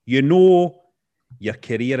 You know your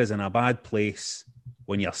career is in a bad place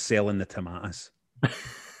when you're selling the tomatoes.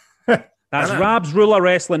 That's Rab's rule of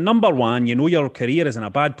wrestling number 1. You know your career is in a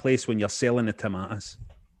bad place when you're selling the tomatoes.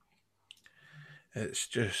 It's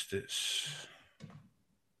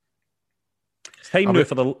time now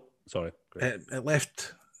for the... Sorry. It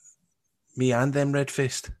left me and them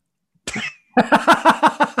red-faced.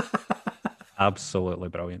 Absolutely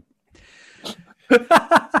brilliant.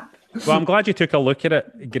 Well, I'm glad you took a look at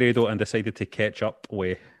it, Grado, and decided to catch up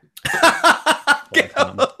with...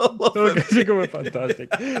 Fantastic.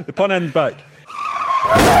 The pun ends back.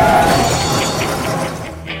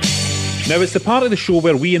 Now, it's the part of the show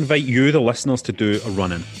where we invite you, the listeners, to do a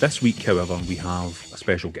run-in. This week, however, we have a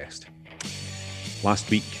special guest. Last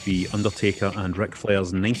week, The Undertaker and Ric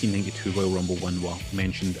Flair's 1992 Royal Rumble win were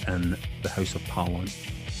mentioned in the House of Parliament.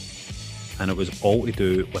 And it was all to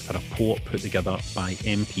do with a report put together by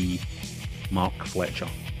MP Mark Fletcher,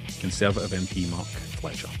 Conservative MP Mark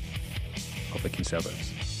Fletcher of the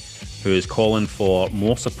Conservatives, who is calling for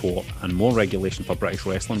more support and more regulation for British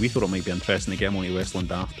wrestling. We thought it might be interesting to get him on to Wrestling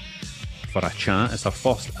Daft for a chat. It's our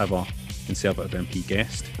first ever Conservative MP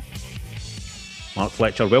guest. Mark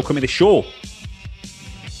Fletcher, welcome to the show.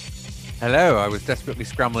 Hello, I was desperately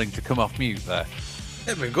scrambling to come off mute there.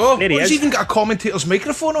 There we go. There he is. He's even got a commentator's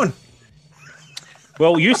microphone on.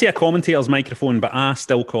 Well, you say a commentator's microphone, but I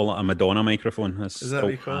still call it a Madonna microphone. Is that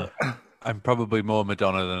what you call it? I'm probably more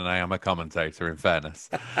Madonna than I am a commentator, in fairness.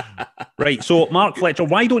 Right, so Mark Fletcher,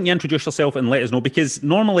 why don't you introduce yourself and let us know? Because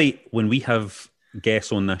normally when we have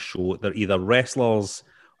guests on this show, they're either wrestlers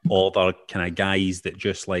or they're kind of guys that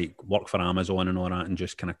just like work for Amazon and all that and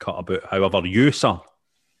just kind of cut about. However, you, sir,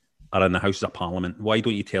 are in the House of Parliament. Why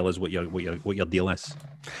don't you tell us what your deal is?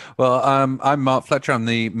 Well, I'm Mark Fletcher. I'm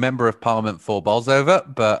the Member of Parliament for Bolsover,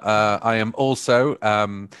 but I am also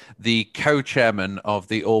the co-chairman of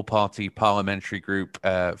the all-party parliamentary group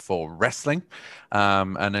for wrestling.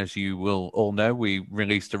 And as you will all know, we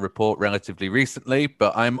released a report relatively recently,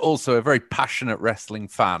 but I'm also a very passionate wrestling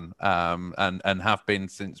fan and have been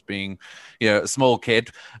since being a small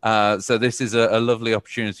kid. So this is a lovely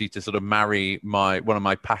opportunity to sort of marry one of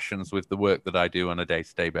my passions with the work that I do on a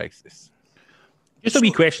day-to-day basis. Just a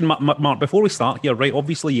wee question, Mark, before we start here, right?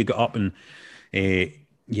 Obviously, you got up and you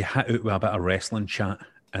hit out with a bit of wrestling chat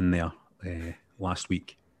in there last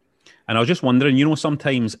week. And I was just wondering,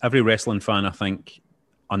 sometimes every wrestling fan, I think,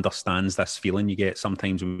 understands this feeling you get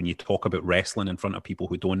sometimes when you talk about wrestling in front of people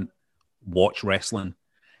who don't watch wrestling.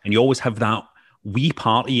 And you always have that wee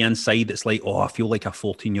party inside that's like, oh, I feel like a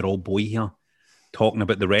 14-year-old boy here. talking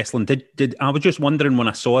about the wrestling. Did I was just wondering when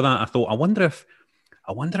I saw that, I thought, I wonder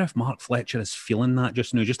if Mark Fletcher is feeling that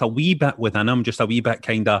just now, just a wee bit within him, just a wee bit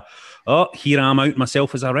kind of, oh, here I'm out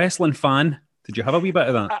myself as a wrestling fan. Did you have a wee bit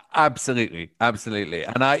of that? Absolutely.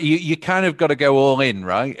 And you kind of got to go all in,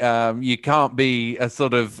 right? You can't be a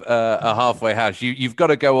sort of a halfway house. You've got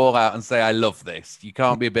to go all out and say, I love this. You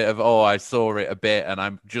can't be a bit of, oh, I saw it a bit and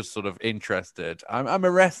I'm just sort of interested. I'm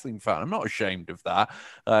a wrestling fan. I'm not ashamed of that.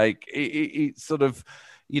 Like, it's sort of,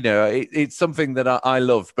 it's something that I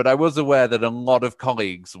love, but I was aware that a lot of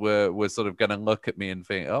colleagues were sort of going to look at me and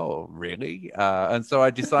think, "Oh, really?" And so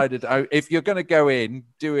I decided, if you're going to go in,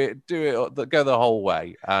 do it, go the whole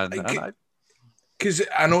way. Because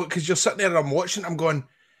I know, because you're sitting there and I'm watching, I'm going,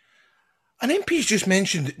 an MP's just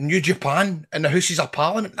mentioned New Japan in the Houses of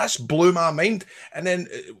Parliament. That's blew my mind. And then,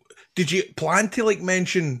 did you plan to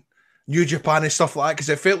mention New Japan and stuff like that? Because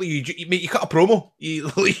it felt like you cut a promo.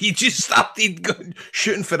 You just started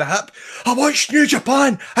shooting for the hip. I watched New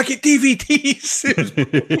Japan. I get DVDs.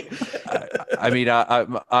 I mean,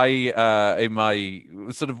 I in my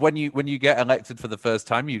sort of when you get elected for the first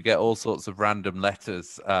time, you get all sorts of random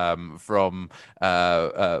letters from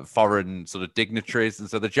foreign sort of dignitaries, and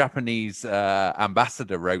so the Japanese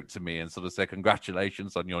ambassador wrote to me and sort of said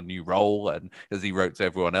congratulations on your new role, and as he wrote to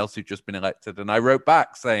everyone else who'd just been elected, and I wrote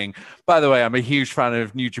back saying, by the way, I'm a huge fan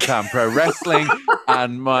of New Japan Pro Wrestling,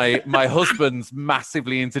 and my husband's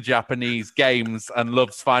massively into Japanese games and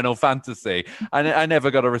loves Final Fantasy. And I never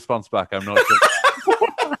got a response back. I'm not sure.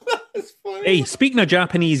 Hey, speaking of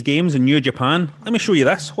Japanese games in New Japan, let me show you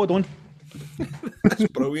this. Hold on. That's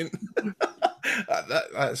brilliant.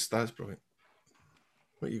 That's brilliant.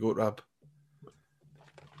 What you got, Rab?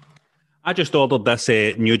 I just ordered this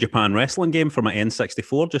New Japan wrestling game for my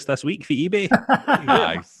N64 just this week for eBay.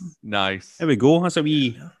 Nice. There we go. That's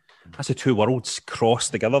the two worlds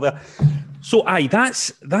crossed together there. So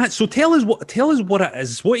that's so tell us what it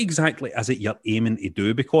is. What exactly is it you're aiming to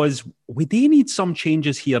do? Because we do need some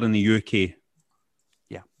changes here in the UK.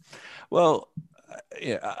 Yeah. Well,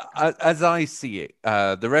 as I see it,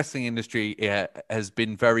 the wrestling industry has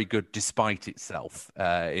been very good despite itself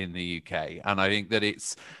in the UK. And I think that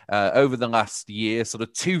it's over the last year, sort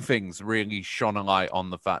of two things really shone a light on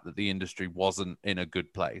the fact that the industry wasn't in a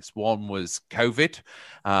good place. One was COVID.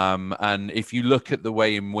 And if you look at the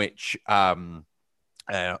way in which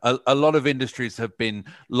a lot of industries have been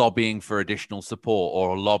lobbying for additional support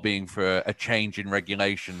or lobbying for a change in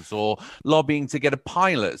regulations or lobbying to get a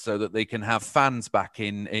pilot so that they can have fans back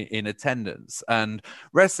in attendance. And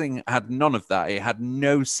wrestling had none of that. It had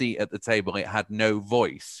no seat at the table. It had no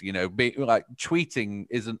voice. Like tweeting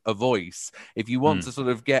isn't a voice. If you want to sort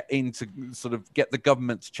of get the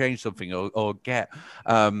government to change something or get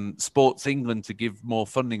Sports England to give more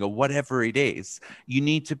funding or whatever it is, you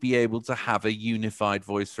need to be able to have a unified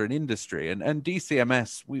voice for an industry. And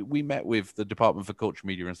DCMS, we met with the Department for Culture,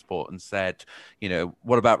 Media and Sport and said,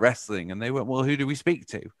 what about wrestling? And they went, well, who do we speak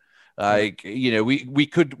to? We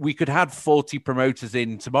could have 40 promoters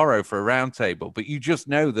in tomorrow for a roundtable, but you just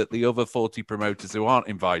know that the other 40 promoters who aren't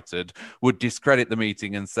invited would discredit the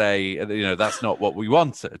meeting and say, that's not what we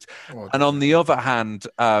wanted. And on the other hand,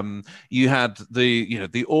 you had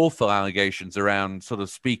the awful allegations around sort of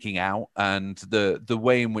speaking out and the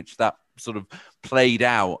way in which that sort of played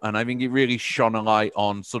out. And I think it really shone a light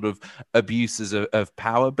on sort of abuses of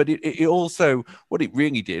power. But it also, what it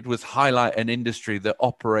really did was highlight an industry that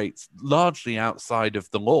operates largely outside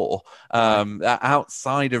of the law,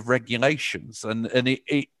 outside of regulations. And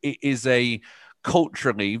it is a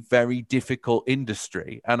culturally very difficult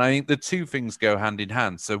industry. And I think the two things go hand in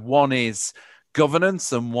hand. So one is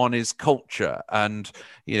governance and one is culture, and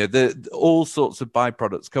all sorts of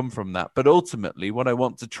byproducts come from that. But ultimately what I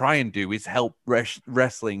want to try and do is help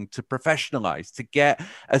wrestling to professionalize, to get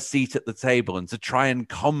a seat at the table and to try and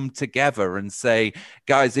come together and say,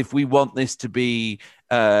 guys, if we want this to be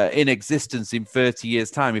in existence in 30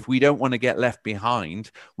 years' time, if we don't want to get left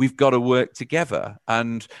behind, we've got to work together.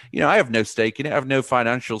 And I have no stake in it. I have no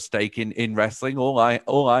financial stake in wrestling. All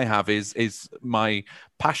I have is my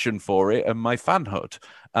passion for it and my fanhood.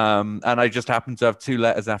 And I just happen to have two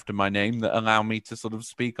letters after my name that allow me to sort of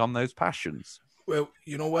speak on those passions. Well,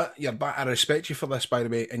 you know what? I respect you for this, by the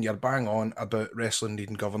way, and you're bang on about wrestling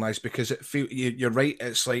needing governance, because you're right.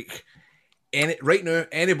 It's like right now,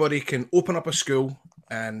 anybody can open up a school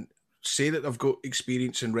and say that they've got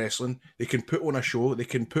experience in wrestling. They can put on a show. They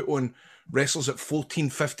can put on wrestlers at 14,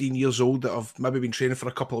 15 years old that have maybe been training for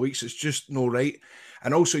a couple of weeks. It's just no right.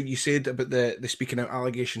 And also, you said about the speaking out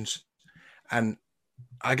allegations. And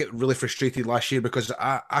I get really frustrated last year because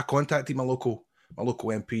I contacted my local my local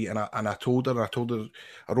MP, and I told her,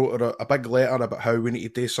 I wrote her a big letter about how we need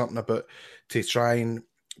to do something about to try and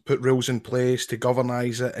put rules in place to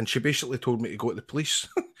governise it, and she basically told me to go to the police,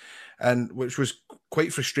 and which was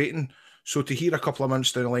quite frustrating. So to hear a couple of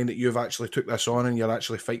months down the line that you've actually took this on and you're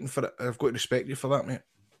actually fighting for it, I've got to respect you for that, mate.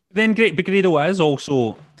 Then great, but Grado is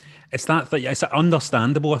also it's that thing. It's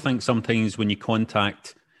understandable, I think, sometimes when you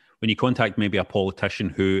contact maybe a politician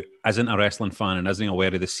who isn't a wrestling fan and isn't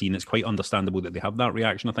aware of the scene. It's quite understandable that they have that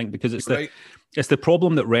reaction, I think, because it's the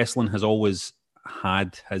problem that wrestling has always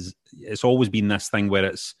had. It's always been this thing where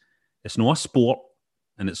it's not a sport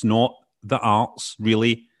and it's not the arts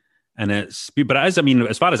really. But it is. I mean,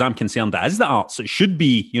 as far as I'm concerned, it is the arts. It should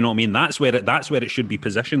be. You know what I mean? That's where it should be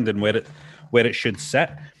positioned and where it should sit.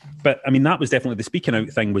 But I mean, that was definitely the speaking out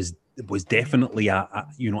thing. Was definitely a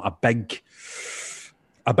big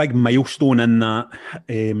milestone in that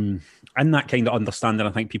kind of understanding.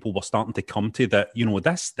 I think people were starting to come to that. You know,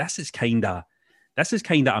 this is kind of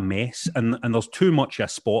a mess, and there's too much a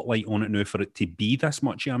spotlight on it now for it to be this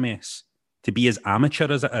much of a mess, to be as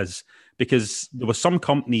amateur as it is. Because there were some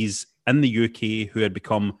companies in the UK who had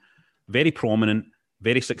become very prominent,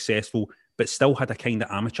 very successful, but still had a kind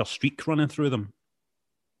of amateur streak running through them.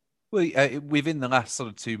 Well, within the last sort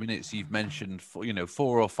of 2 minutes, you've mentioned 4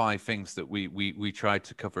 or 5 things that we tried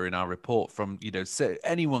to cover in our report. From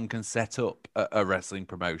anyone can set up a wrestling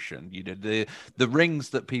promotion. The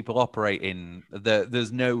rings that people operate in,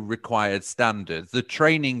 there's no required standards. The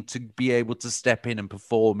training to be able to step in and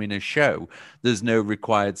perform in a show, there's no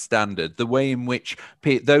required standard. The way in which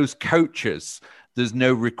those coaches. There's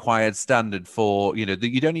no required standard for, that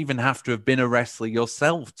you don't even have to have been a wrestler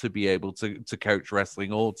yourself to be able to coach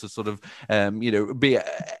wrestling or to sort of, be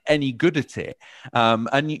any good at it.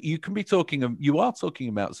 And you are talking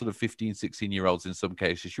about sort of 15, 16-year-olds in some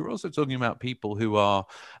cases. You're also talking about people who are,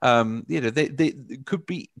 they could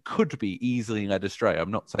be easily led astray.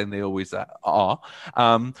 I'm not saying they always are.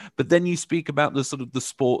 But then you speak about the sort of the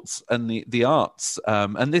sports and the arts.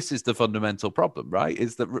 And this is the fundamental problem, right?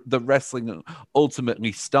 Is that the wrestling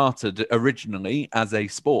ultimately started originally as a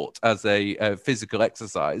sport, as a physical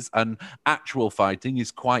exercise, and actual fighting is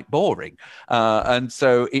quite boring. And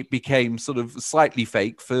so it became sort of slightly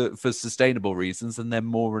fake for sustainable reasons, and then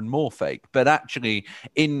more and more fake. But actually,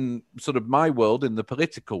 in sort of my world, in the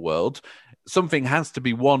political world, something has to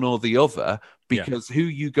be one or the other, because who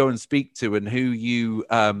you go and speak to and who you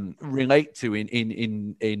relate to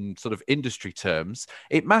in sort of industry terms,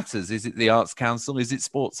 it matters. Is it the Arts Council? Is it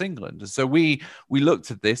Sports England? So we looked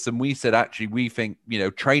at this and we said, actually, we think,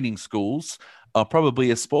 training schools are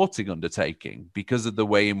probably a sporting undertaking because of the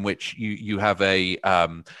way in which you have a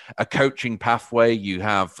coaching pathway, you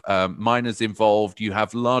have minors involved, you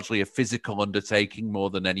have largely a physical undertaking more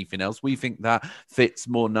than anything else. We think that fits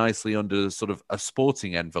more nicely under sort of a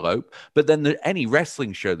sporting envelope. But then any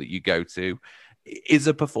wrestling show that you go to is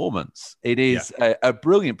a performance. It is a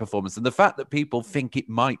brilliant performance. And the fact that people think it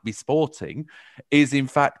might be sporting is in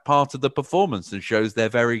fact part of the performance and shows they're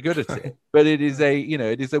very good at it. But it is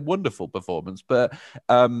a wonderful performance. But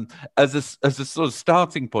as a sort of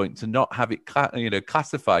starting point to not have it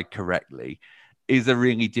classified correctly is a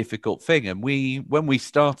really difficult thing. And when we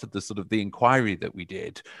started the inquiry that we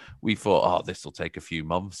did, we thought, this will take a few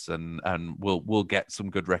months and we'll get some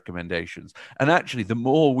good recommendations. And actually,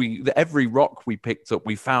 every rock we picked up,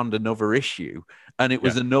 we found another issue, and it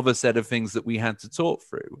was another set of things that we had to talk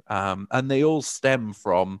through. And they all stem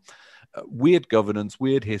from weird governance,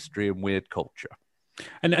 weird history, and weird culture.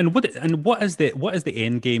 And what is the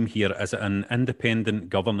end game here? Is it an independent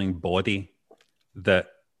governing body that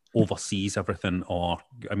oversees everything, or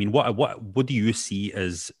I mean, what do you see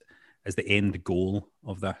as the end goal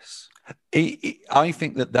of this? I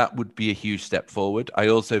think that would be a huge step forward. I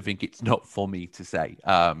also think it's not for me to say.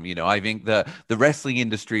 I think that the wrestling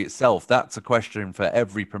industry itself, that's a question for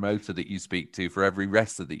every promoter that you speak to, for every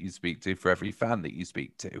wrestler that you speak to, for every fan that you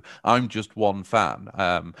speak to. I'm just one fan.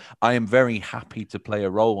 I am very happy to play a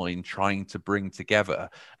role in trying to bring together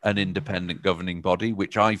an independent governing body,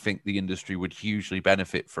 which I think the industry would hugely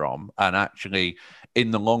benefit from. And actually, in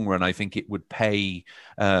the long run, I think it would pay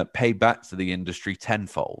back to the industry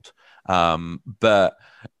tenfold. But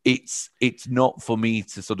it's not for me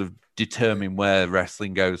to sort of determine where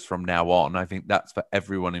wrestling goes from now on. I think that's for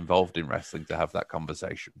everyone involved in wrestling to have that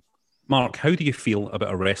conversation. Mark, how do you feel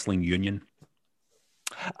about a wrestling union?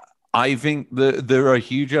 I think that there are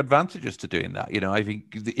huge advantages to doing that. I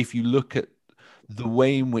think if you look at the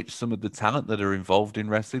way in which some of the talent that are involved in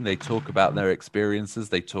wrestling, they talk about their experiences,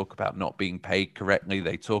 they talk about not being paid correctly,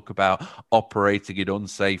 they talk about operating in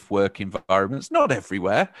unsafe work environments. Not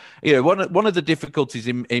everywhere. You know, one of the difficulties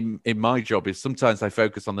in my job is sometimes I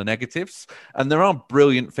focus on the negatives, and there are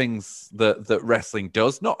brilliant things that wrestling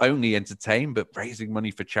does, not only entertain, but raising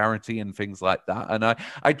money for charity and things like that. And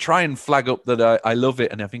I try and flag up that I love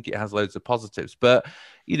it, and I think it has loads of positives. But,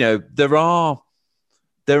 you know, there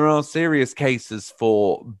are serious cases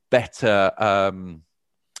for better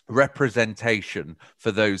representation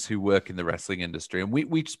for those who work in the wrestling industry. And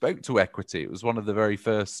we spoke to Equity. It was one of the very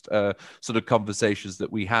first sort of conversations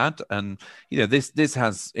that we had. And, you know, this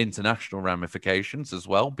has international ramifications as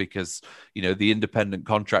well, because, you know, the independent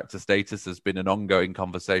contractor status has been an ongoing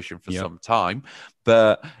conversation for some time.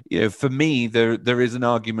 But, you know, for me, there is an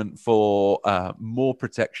argument for more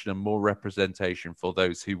protection and more representation for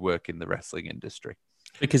those who work in the wrestling industry.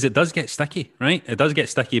 Because it does get sticky, right? It does get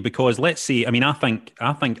sticky because, let's say, I mean, I think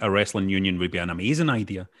a wrestling union would be an amazing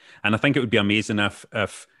idea, and I think it would be amazing if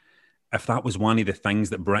that was one of the things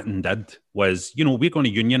that Britain did. Was, you know, we're going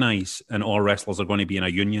to unionize, and all wrestlers are going to be in a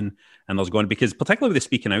union, and there's going to, because particularly with the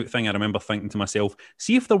speaking out thing, I remember thinking to myself,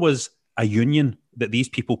 see if there was a union that these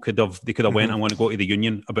people could have went, I want to go to the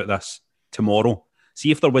union about this tomorrow.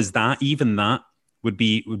 See if there was that, even that would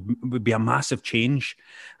be a massive change.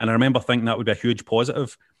 And I remember thinking that would be a huge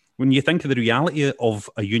positive. When you think of the reality of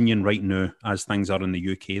a union right now, as things are in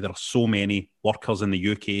the UK, there are so many workers in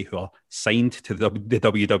the UK who are signed to the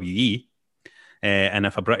WWE. And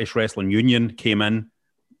if a British wrestling union came in,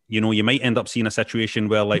 you know, you might end up seeing a situation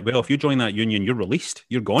where, like, well, if you join that union, you're released.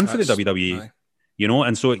 You're gone for the WWE. Aye. You know,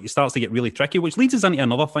 and so it starts to get really tricky, which leads us into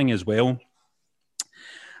another thing as well.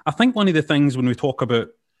 I think one of the things when we talk about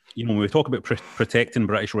protecting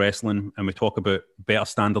British wrestling, and we talk about better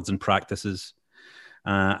standards and practices,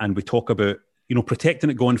 and we talk about, you know, protecting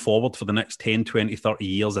it going forward for the next 10, 20, 30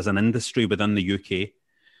 years as an industry within the UK,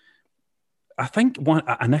 I think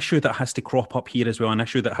an issue that has to crop up here as well, an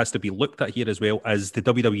issue that has to be looked at here as well, is the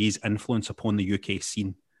WWE's influence upon the UK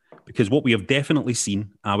scene. Because what we have definitely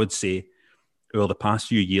seen, I would say, over the past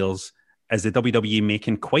few years, is the WWE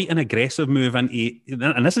making quite an aggressive move into,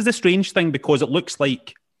 and this is the strange thing, because it looks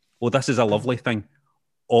like, well, this is a lovely thing.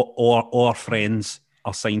 Or friends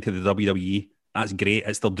are signed to the WWE. That's great.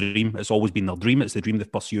 It's their dream. It's always been their dream. It's the dream they've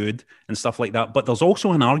pursued and stuff like that. But there's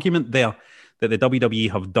also an argument there that the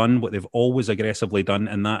WWE have done what they've always aggressively done,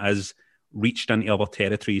 and that is reached into other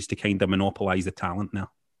territories to kind of monopolize the talent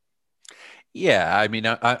now. Yeah, I mean,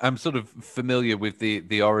 I'm sort of familiar with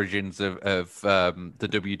the origins of the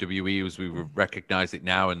WWE as we recognize it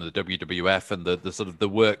now, and the WWF, and the sort of the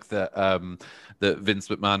work that that Vince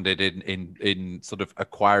McMahon did in sort of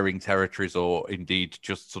acquiring territories, or indeed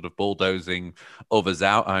just sort of bulldozing others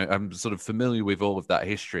out. I'm sort of familiar with all of that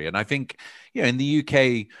history, and I think, you know, in the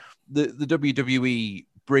UK, the WWE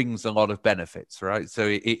brings a lot of benefits, right? So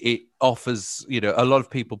it offers, you know, a lot of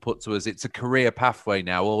people put to us, it's a career pathway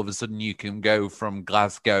now. All of a sudden you can go from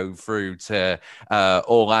Glasgow through to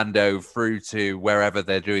Orlando through to wherever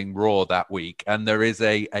they're doing Raw that week. And there is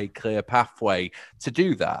a clear pathway to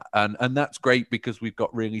do that. And that's great, because we've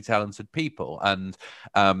got really talented people, and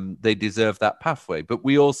they deserve that pathway. But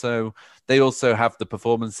they also have the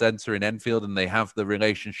Performance Centre in Enfield, and they have the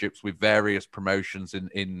relationships with various promotions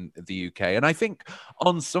in the UK. And I think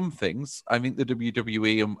on some things, I think the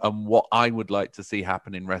WWE and what I would like to see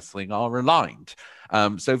happen in wrestling are aligned.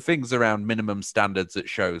 So things around minimum standards at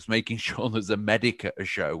shows, making sure there's a medic at a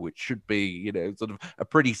show, which should be, you know, sort of a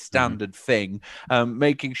pretty standard thing,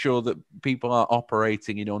 making sure that people are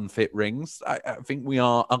operating in unfit rings. I think we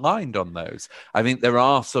are aligned on those. I think there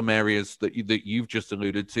are some areas that you've just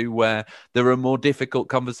alluded to where there are more difficult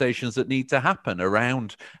conversations that need to happen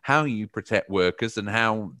around how you protect workers and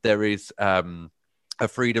how there is a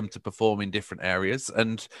freedom to perform in different areas.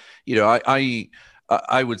 And, you know,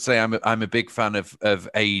 I would say I'm a big fan of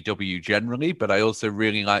AEW generally, but I also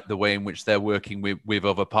really like the way in which they're working with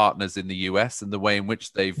other partners in the US, and the way in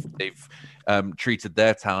which they've treated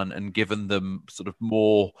their talent and given them sort of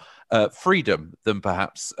more freedom than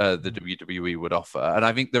perhaps the WWE would offer. And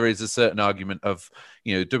I think there is a certain argument of,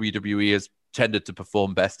 you know, WWE has tended to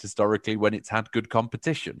perform best historically when it's had good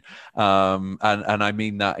competition. And I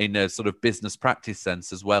mean that in a sort of business practice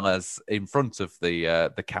sense, as well as in front of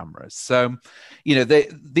the cameras. So, you know,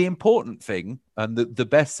 the important thing and the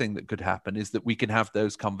best thing that could happen is that we can have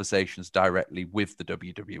those conversations directly with the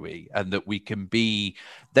WWE, and that we can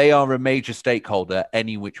they are a major stakeholder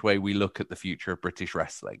any which way we look at the future of British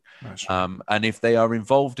wrestling. Right. And if they are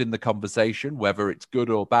involved in the conversation, whether it's good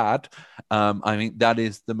or bad, I think that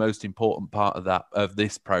is the most important part part of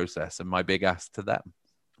this process, and my big ask to them.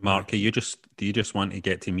 Mark, do you just want to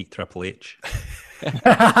get to meet Triple H?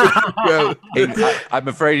 Well, I'm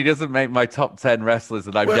afraid he doesn't make my top 10 wrestlers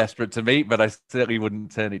that I'm desperate to meet, but I certainly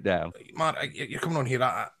wouldn't turn it down. Mark, you're coming on here.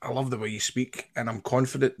 I love the way you speak, and I'm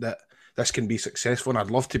confident that this can be successful, and I'd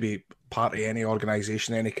love to be part of any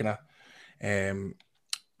organisation, any kind of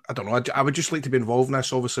I don't know. I would just like to be involved in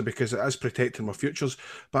this, obviously, because it is protecting my futures.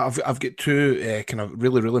 But I've got two kind of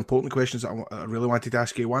really, really important questions that I really wanted to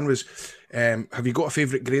ask you. One was, have you got a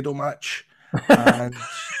favourite Grado match? And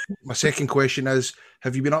my second question is,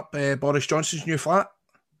 have you been up Boris Johnson's new flat?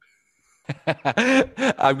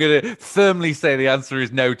 I'm going to firmly say the answer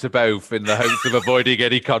is no to both in the hopes of avoiding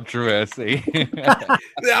any controversy.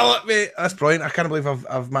 Yeah, mate, that's brilliant. I can't believe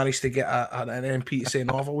I've managed to get an MP to say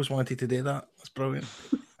no. I've always wanted to do that. That's brilliant.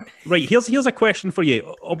 Right, here's a question for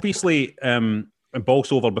you. Obviously, in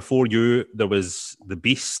Bolsover, before you, there was the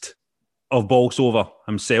beast of Bolsover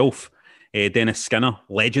himself, Dennis Skinner,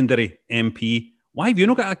 legendary MP. Why have you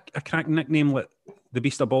not got a cracking nickname like the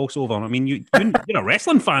beast of Bolsover? I mean, you're a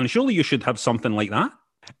wrestling fan. Surely you should have something like that.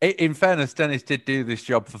 In fairness, Dennis did do this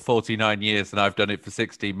job for 49 years, and I've done it for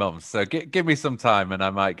 16 months. So give me some time, and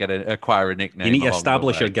I might acquire a nickname. You need to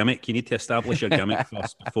establish your gimmick. You need to establish your gimmick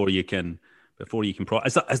first before you can.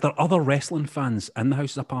 Is there other wrestling fans in the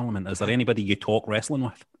Houses of Parliament? Is there anybody you talk wrestling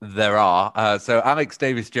with? There are. So Alex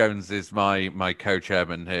Davis-Jones is my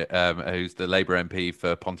co-chairman, who's the Labour MP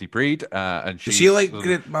for Pontypridd. And Does she like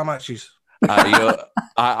my matches?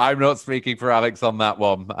 I'm not speaking for Alex on that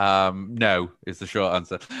one. No, is the short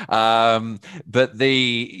answer. But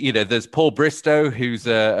there's Paul Bristow, who's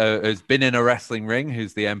has been in a wrestling ring,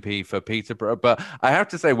 who's the MP for Peterborough. But I have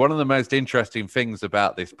to say, one of the most interesting things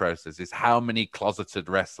about this process is how many closeted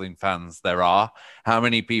wrestling fans there are. How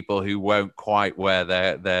many people who won't quite wear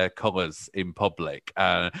their colours in public.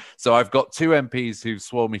 So I've got two MPs who've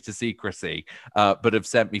sworn me to secrecy, but have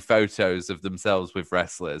sent me photos of themselves with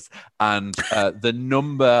wrestlers. And the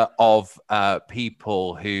number of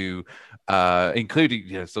people who,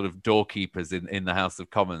 including sort of doorkeepers in the House of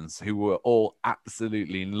Commons, who were all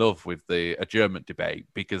absolutely in love with the adjournment debate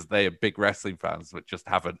because they are big wrestling fans but just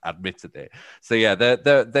haven't admitted it. So yeah,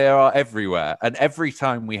 they are everywhere. And every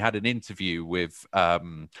time we had an interview with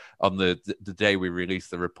on the day we released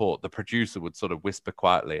the report, the producer would sort of whisper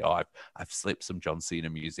quietly, "Oh, I've slipped some John Cena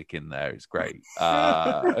music in there. It's great,"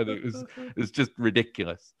 and it was just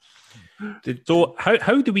ridiculous. So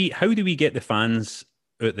how do we get the fans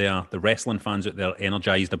out there, the wrestling fans out there,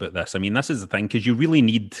 energized about this? I mean, this is the thing, because you really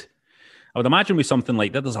need. I would imagine with something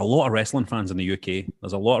like that, there's a lot of wrestling fans in the UK.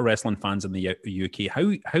 There's a lot of wrestling fans in the UK.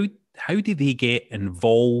 How do they get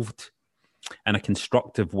involved in a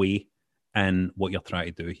constructive way in what you're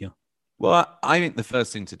trying to do here? Well, I think the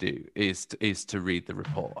first thing to do is to read the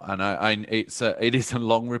report, and it is a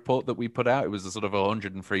long report that we put out. It was a sort of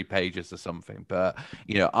 103 pages or something, but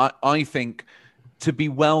I think to be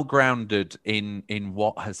well grounded in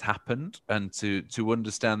what has happened and to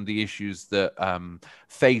understand the issues that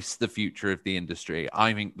face the future of the industry,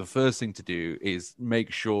 I think the first thing to do is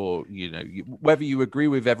make sure whether you agree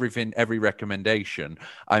with every recommendation.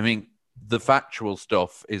 I think the factual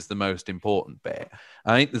stuff is the most important bit.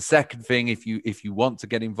 I think the second thing, if you want to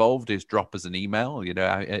get involved, is drop us an email.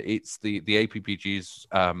 It's the APPG's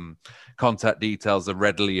contact details are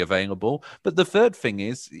readily available. But the third thing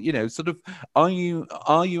is, sort of, are you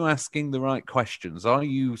asking the right questions? Are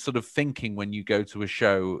you sort of thinking when you go to a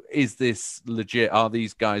show, is this legit? Are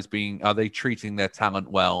these guys are they treating their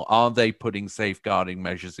talent well? Are they putting safeguarding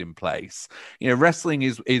measures in place? Wrestling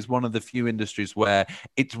is one of the few industries where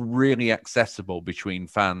it's really accessible between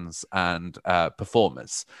fans and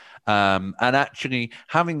performers. And actually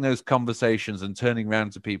having those conversations and turning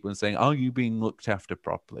around to people and saying, are you being looked after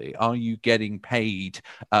properly? Are you getting paid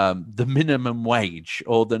the minimum wage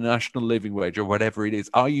or the national living wage or whatever it is?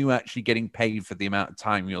 Are you actually getting paid for the amount of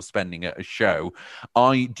time you're spending at a show?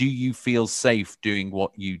 Do you feel safe doing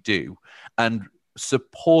what you do? And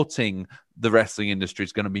supporting the wrestling industry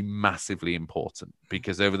is going to be massively important,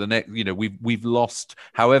 because over the next, we've lost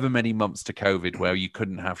however many months to COVID where you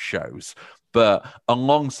couldn't have shows. But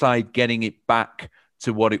alongside getting it back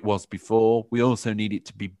to what it was before, we also need it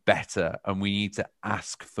to be better, and we need to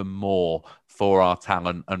ask for more for our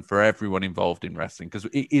talent and for everyone involved in wrestling, because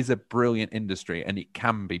it is a brilliant industry and it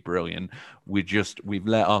can be brilliant. We've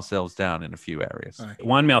let ourselves down in a few areas.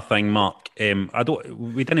 One more thing, Mark.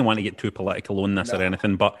 We didn't want to get too political on this or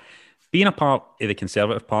anything, but Being a part of the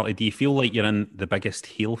Conservative Party, do you feel like you're in the biggest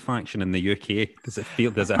heel faction in the UK? Does it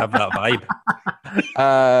have that vibe?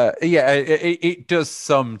 Yeah, it does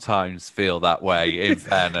sometimes feel that way, in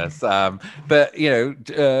fairness. But,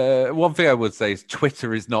 one thing I would say is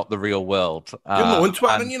Twitter is not the real world. You're not on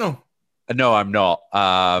Twitter, you know. No, I'm not.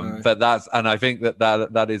 But I think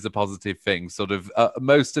that is a positive thing. Sort of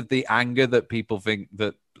most of the anger that people think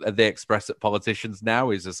that they express at politicians now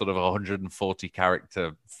is a sort of 140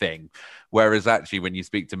 character thing. Whereas actually, when you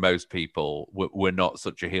speak to most people, we're not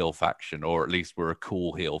such a heel faction, or at least we're a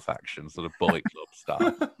cool heel faction, sort of Bullet Club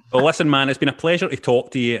style. Well, listen, man, it's been a pleasure to talk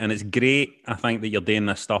to you, and it's great, I think, that you're doing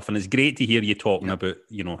this stuff, and it's great to hear you talking about,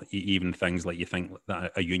 even things like you think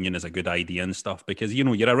that a union is a good idea and stuff, because,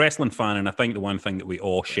 you're a wrestling fan, and I think the one thing that we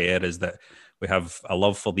all share is that we have a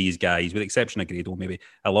love for these guys, with the exception of Grado, maybe,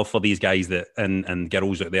 a love for these guys that and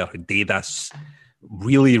girls out there who do this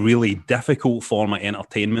really, really difficult form of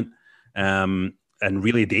entertainment, and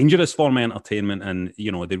really dangerous form of entertainment, and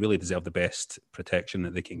they really deserve the best protection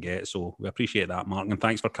that they can get. So we appreciate that, Mark, and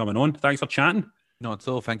thanks for coming on. Thanks for chatting. Not at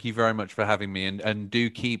all. Thank you very much for having me, and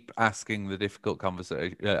do keep asking the difficult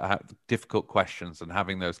questions and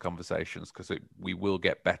having those conversations, because we will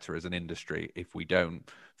get better as an industry if we don't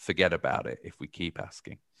forget about it. If we keep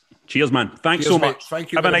asking. Cheers, man. Thanks so much.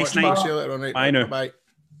 Thank you. Have a nice night. See you later on, I know. Bye.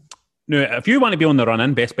 Now, if you want to be on the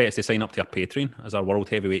run-in, best bet is to sign up to our Patreon, as our World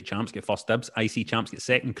Heavyweight Champs get first dibs, IC Champs get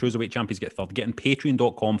second, Cruiserweight Champions get third. Get on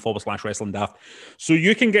patreon.com/wrestling daft so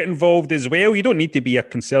you can get involved as well. You don't need to be a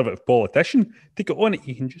Conservative politician to get on it.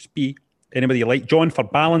 You can just be anybody you like. John, for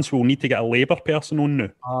balance, we'll need to get a Labour person on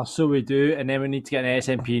now. So we do, and then we need to get an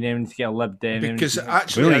SNP, and then we need to get a Lib Dem. Because we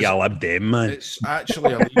actually, need to get a Lib Dem, man. It's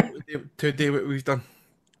actually illegal to do what we've done.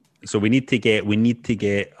 So we need to get a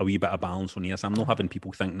wee bit of balance on here. So I'm not having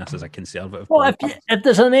people think this is a Conservative. Well, if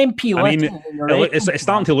there's an MP, it's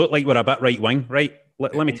starting to look like we're a bit right wing, right?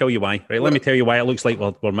 Let me tell you why. Right, let me tell you why it looks like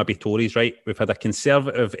we're maybe Tories, right? We've had a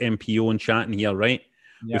Conservative MP on chatting here, right?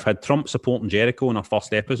 Yep. We've had Trump supporting Jericho in our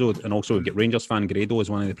first episode, and also we've got Rangers fan Grado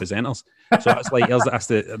as one of the presenters. So that's like that's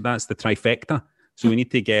the trifecta. So we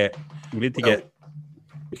need to get.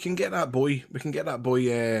 We can get that boy. What do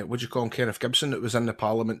you call him, Kenneth Gibson, that was in the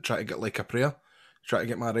Parliament trying to get Like a Prayer, trying to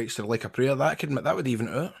get my rights to Like a Prayer. That would even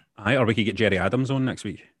it out. Aye, or we could get Jerry Adams on next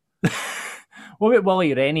week. What about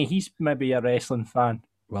Willie Rennie? He's maybe a wrestling fan.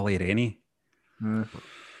 Willie Rennie.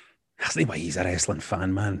 That's not why he's a wrestling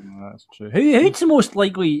fan, man. That's true. Who's the most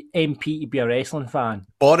likely MP to be a wrestling fan?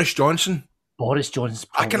 Boris Johnson. Boris Johnson.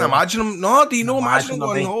 I can imagine him. No, do you know? Imagine him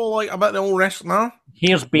going about the old wrestling. No?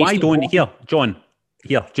 Here's why don't John?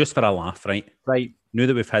 Here, just for a laugh, right? Right. Now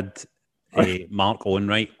that we've had Mark on,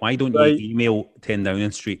 right? Why don't you email 10 Downing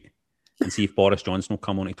Street and see if Boris Johnson will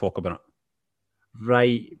come on to talk about it?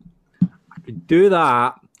 Right. I could do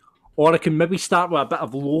that, or I can maybe start with a bit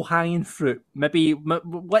of low-hanging fruit. Maybe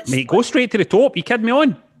Mate, go straight to the top. You kidding me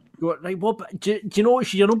on? Right, well, do you know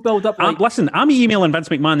what? You don't build up. Listen, I'm emailing Vince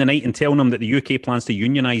McMahon tonight and telling him that the UK plans to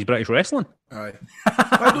unionise British wrestling. Aye.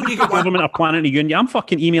 Why don't you get government are planning to union? I'm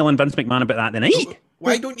fucking emailing Vince McMahon about that tonight.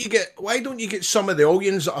 Why don't you get some of the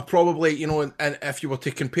audience that are probably, and if you were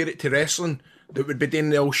to compare it to wrestling, that would be doing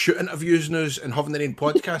the old shoot interviews now and having their own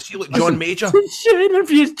podcast? You look, John Major. Shoot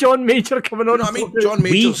interviews, John Major coming on. You know what I mean? John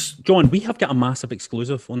Major's. We have got a massive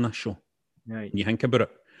exclusive on this show. Right. You think about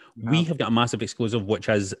it. We have got a massive exclusive, which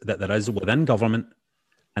is that there is within government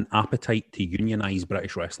an appetite to unionise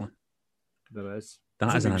British wrestling. There is.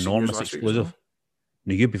 That is an enormous exclusive.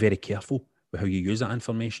 Now, you be very careful with how you use that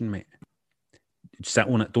information, mate. Sit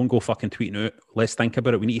on it. Don't go fucking tweeting out. Let's think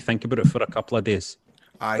about it. We need to think about it for a couple of days.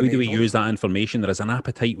 How do we use that information? There is an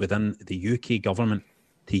appetite within the UK government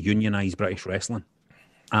to unionise British wrestling.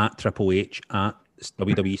 At Triple H, at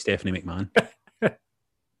WWE Stephanie McMahon.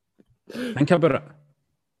 Think about it.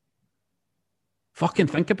 Fucking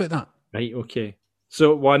think about that. Right, okay.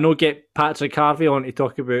 So, why not get Patrick Harvey on to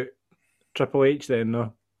talk about Triple H then,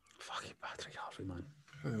 no? Fucking Patrick Harvey, man.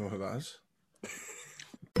 I don't know who that is.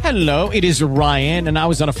 Hello, it is Ryan, and I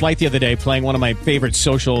was on a flight the other day playing one of my favorite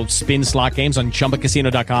social spin slot games on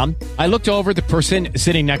ChumbaCasino.com. I looked over at the person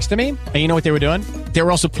sitting next to me, and you know what they were doing? They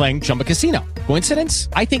were also playing Chumba Casino. Coincidence?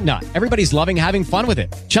 I think not. Everybody's loving having fun with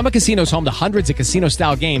it. Chumba Casino is home to hundreds of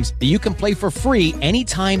casino-style games that you can play for free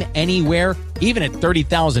anytime, anywhere, even at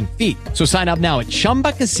 30,000 feet. So sign up now at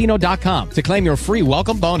ChumbaCasino.com to claim your free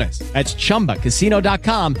welcome bonus. That's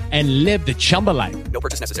ChumbaCasino.com and live the Chumba life. No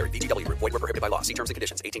purchase necessary. VGW. Void where prohibited by law. See terms and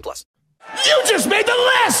conditions. 18+. You just made the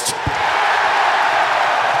list!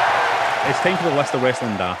 It's time for the list of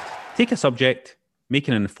wrestling daft. Take a subject, make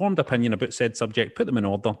an informed opinion about said subject, put them in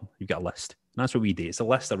order. You've got a list. that's what we do. It's a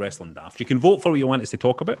list of Wrestling Daft. You can vote for what you want us to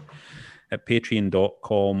talk about at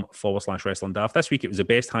patreon.com/Wrestling Daft. This week it was the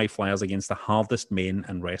best high flyers against the hardest men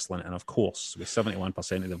in wrestling. And of course, with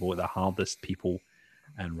 71% of the vote, the hardest people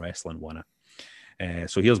in wrestling won it.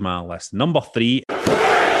 So here's my list. Number 3,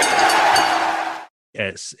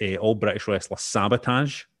 it's all British wrestler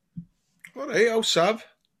Sabotage. All right, I'll Sab.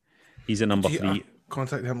 He's at number 3.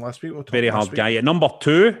 Contacted him last week. Very hard guy. At number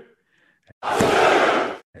 2,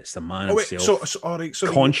 it's the man himself.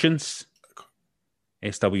 Conscience.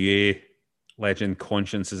 SWA legend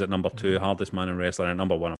Conscience is at number 2. Hardest man in wrestling. At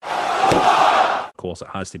number 1, of course, it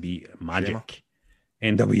has to be Magic.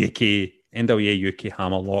 NWA UK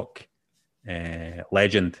Hammerlock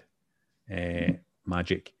legend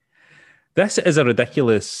Magic. This is a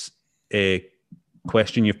ridiculous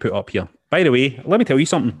question you've put up here. By the way, let me tell you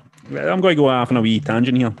something. I'm going to go off on a wee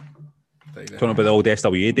tangent here. Talking about the old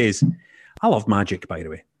SWA days. I loved Magic, by the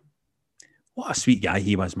way. What a sweet guy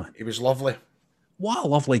he was, man. He was lovely. What a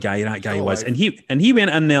lovely guy that guy Still was. alive. And he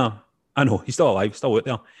went in there. I know, he's still alive, still out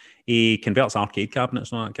there. He converts arcade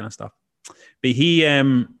cabinets and all that kind of stuff. But he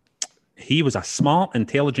was a smart,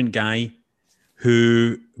 intelligent guy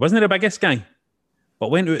who wasn't the biggest guy, but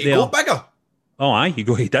went out there. He got bigger. Oh, aye, he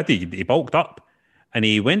did. He bulked up. And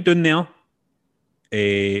he went down there,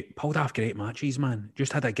 pulled off great matches, man.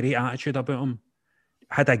 Just had a great attitude about him.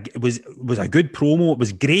 Was a good promo. It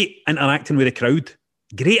was great interacting with the crowd.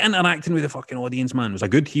 Great interacting with the fucking audience, man. It was a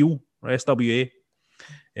good heel for SWA.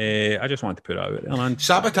 I just wanted to put it out there, man.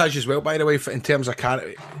 Sabotage as well, by the way, in terms of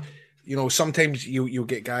character. You know, sometimes you'll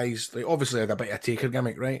get guys, like obviously had a bit of a taker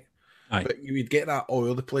gimmick, right? Aye. But you would get that all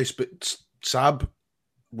over the place. But Sab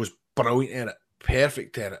was brilliant at it.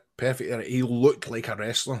 Perfect at it. He looked like a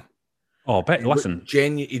wrestler. Oh, but listen.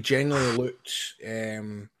 He genuinely looked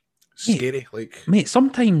scary. Mate,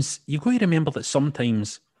 sometimes you've got to remember that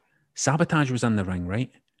sometimes Sabotage was in the ring, right?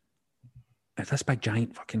 It's this big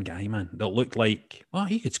giant fucking guy, man, that looked like, oh,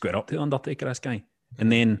 he could square up to the Undertaker, this guy.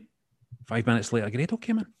 And then 5 minutes later, Grado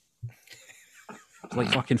came in. It's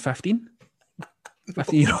like fucking 15.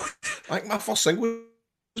 15-year-old. I think my first single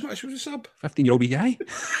match was a Sab. 15-year-old wee guy.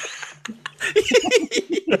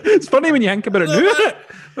 It's funny when you think about it now, isn't it?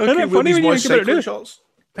 Isn't it funny when you think about it now?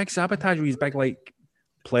 Big Sabotage with his big, like,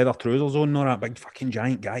 pleather trousers on and all that big fucking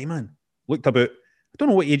giant guy, man. Looked about, I don't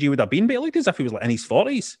know what age he would have been, but it looked as if he was like in his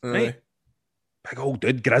 40s, right? Big old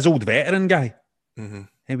dude, grizzled veteran guy. Mm-hmm.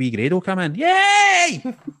 And wee Grado come in. Yay!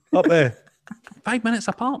 Up there. 5 minutes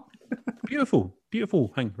apart. Beautiful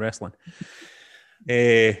thing, wrestling.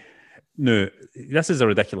 No, this is a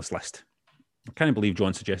ridiculous list. I can't believe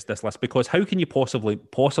John suggested this list, because how can you possibly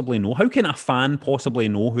know? How can a fan possibly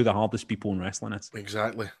know who the hardest people in wrestling is?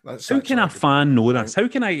 Exactly. How can a fan know this? How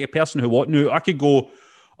can a person who I could go,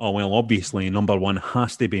 oh, well, obviously number 1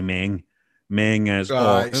 has to be Meng. Meng is...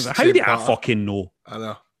 how do I fucking know?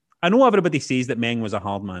 I know everybody says that Meng was a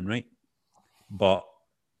hard man, right? But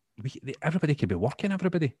everybody could be working,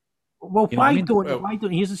 everybody. Well, You know what I mean? why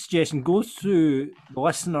don't here's a suggestion: go through the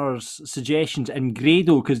listeners' suggestions in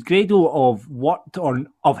Grado, because Grado of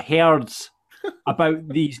heard about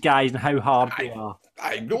these guys and how hard they are.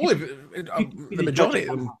 The majority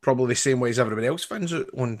of them probably the same way as everybody else finds it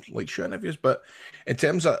on like show interviews. But in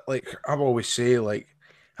terms of like, I always say, like,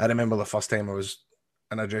 I remember the first time I was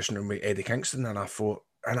in a dressing room with Eddie Kingston, and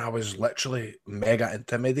I was literally mega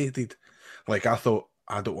intimidated. Like, I thought,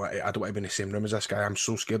 I don't want to be in the same room as this guy. I'm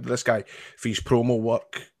so scared of this guy for his promo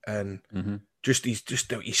work and just his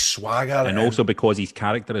swagger, and also because his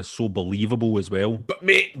character is so believable as well. But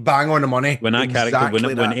mate, bang on the money. When that character,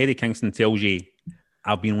 when Eddie Kingston tells you,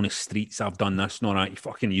 "I've been on the streets, I've done this and all that,"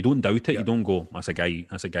 you don't doubt it. Yeah. You don't go, "That's a guy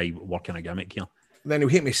working a gimmick here." Then he'll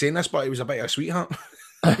hate me saying this, but he was a bit of a sweetheart.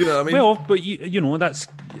 You know what I mean? Well, but you know that's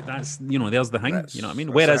there's the thing. You know what I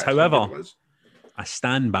mean? Whereas, however, I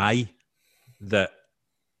stand by that.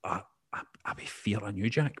 I be fear on you,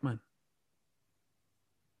 Jack, man.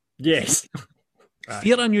 Yes.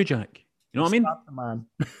 Fear on you, Jack. You know what I mean? Man.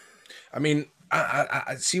 I mean,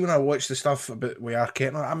 I see when I watched the stuff about with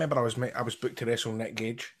Arquette. I remember I was booked to wrestle Nick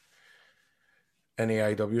Gage in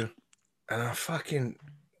AIW, and I fucking,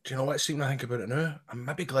 do you know what? See when I think about it now, I'm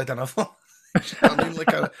maybe glad I never. You know what I mean?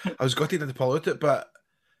 Like I was gutted to pull out it, but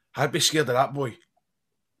I'd be scared of that boy.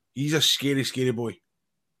 He's a scary, scary boy.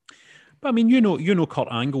 But I mean, you know Kurt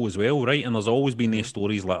Angle as well, right? And there's always been these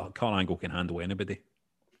stories like Kurt Angle can handle anybody.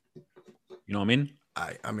 You know what I mean?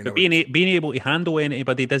 I mean, but being able to handle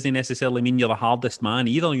anybody doesn't necessarily mean you're the hardest man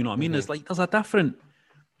either. You know what I mean? It's like it's a different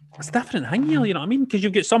thing here. You know what I mean? Because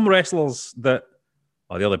you've got some wrestlers that,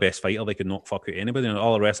 they're the best fighter. They could not fuck out anybody. And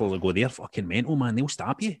all the wrestlers will go, they're fucking mental, man. They'll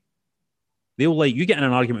stab you. They'll like you get in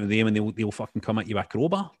an argument with them and they'll fucking come at you with a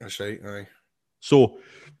crowbar. That's right, aye. So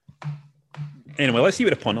anyway, let's see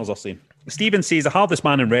what the punters are saying. Stephen says the hardest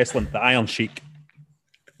man in wrestling, the Iron Sheik.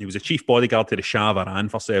 He was a chief bodyguard to the Shah of Iran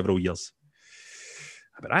for several years.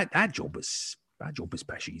 But that job was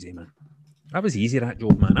pish easy, man. That was easy, that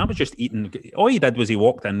job, man. I was just eating. All he did was he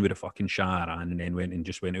walked in with a fucking Shah of Iran and then went out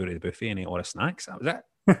of the buffet and ate all the snacks. That was it.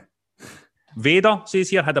 Vader says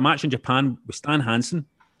here had a match in Japan with Stan Hansen.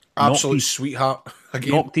 Absolute sweetheart.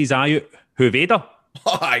 Again. Knocked his eye out. Who, Vader?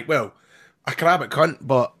 Aye, well, a crab at cunt,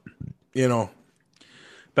 but, you know.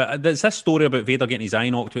 But there's this story about Vader getting his eye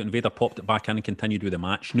knocked out and Vader popped it back in and continued with the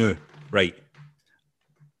match. No, right.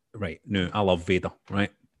 No, I love Vader,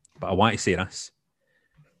 right? But I want to say this.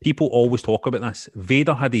 People always talk about this.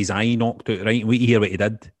 Vader had his eye knocked out, right? We hear what he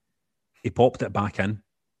did. He popped it back in.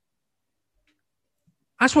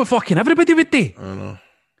 That's what fucking everybody would do. I know.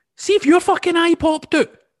 See if your fucking eye popped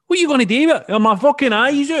out. What are you going to do with it? Oh, my fucking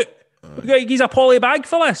eye's out. You got to use a poly bag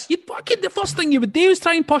for this. You'd fucking, the first thing you would do is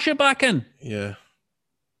try and push it back in. Yeah.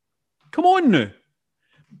 Come on now.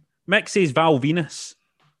 Mick says Val Venus.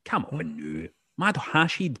 Come on now. Mad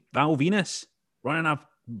hashied Val Venus.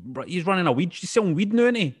 He's running a weed. He's selling weed now,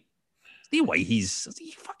 isn't he? See why he's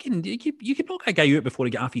fucking. You could knock a guy out before he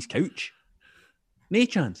get off his couch. No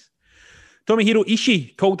chance. Tomohiro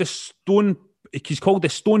Ishii called the stone. He's called the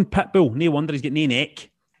stone pitbull. No wonder he's got no neck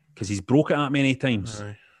because he's broke it that many times.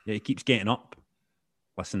 Aye. Yeah, he keeps getting up.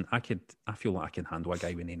 Listen, I feel like I can handle a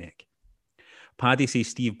guy with no neck. Paddy says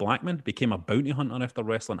Steve Blackman became a bounty hunter after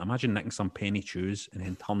wrestling. Imagine nicking some penny shoes and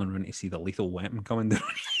then turning around to see the Lethal Weapon coming down.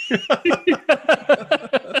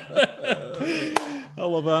 I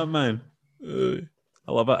love that, man.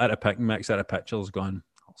 I love it. At a pick mix, at a pictures going,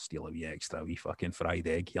 I'll steal a wee extra wee fucking fried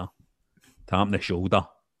egg here. Tap on the shoulder.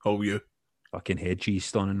 Oh, you. Fucking head cheese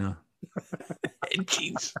standing there. Head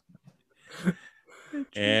cheese.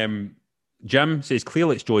 Jim says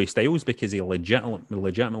clearly it's Joey Styles because he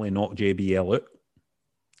legitimately knocked JBL out.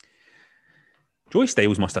 Joey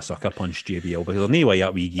Styles must have sucker punched JBL because there's no way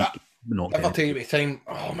that wee geek knocked I'll out. tell you at the time,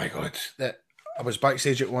 oh my God, that I was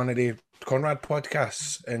backstage at one of the Conrad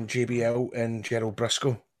podcasts and JBL and Gerald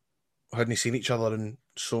Briscoe hadn't seen each other in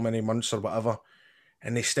so many months or whatever,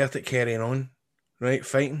 and they started carrying on, right,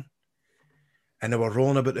 fighting, and they were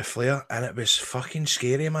rolling about the flare, and it was fucking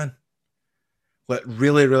scary, man. Like,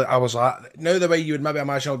 really, really, I was like, now the way you would maybe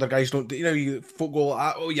imagine other guys don't do, you know, you folk go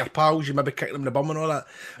like that, oh, your pals, you maybe kick them in the bum and all that.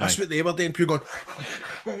 That's what they were doing, people going,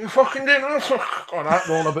 what are you fucking doing? Or that,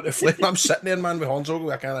 rolling about the flame. I'm sitting there, man, with Hornswoggle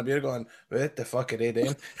with a can of beer going, what the fuck are they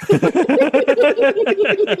doing?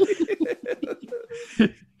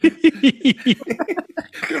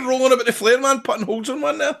 You're rolling about the flare, man, putting holes on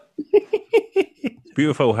one there. It's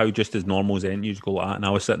beautiful how just as normal as anything, you just go like that, and I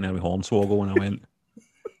was sitting there with Hornswoggle and I went,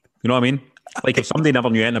 you know what I mean? Like if somebody never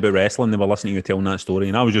knew anything about wrestling, they were listening to you telling that story,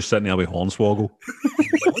 and I was just sitting there with Hornswoggle.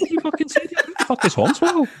 What did you fucking say? Who the fuck is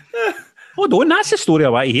Hornswoggle? Hold on, that's the story I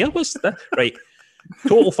want to hear. What's that? Right.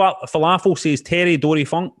 Total Falafel says Terry Dory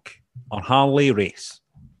Funk or Harley Race.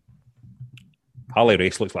 Harley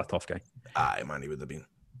Race looks like a tough guy. Aye, man, he would have been.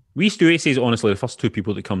 Wee Stewie says, honestly, the first two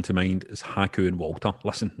people that come to mind is Haku and Walter.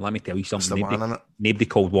 Listen, let me tell you something. Nobody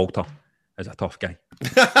called Walter as a tough guy.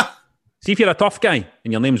 See, if you're a tough guy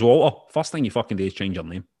and your name's Walter, first thing you fucking do is change your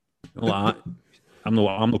name. You know, like that. I'm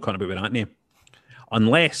not cutting about with that name.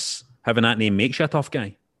 Unless having that name makes you a tough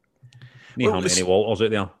guy. How many Walters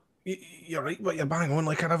out there? You're right, but you're bang on.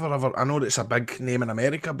 Like, I know that it's a big name in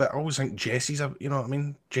America, but I always think Jesse's you know what I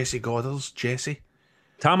mean? Jesse Goddard's Jesse.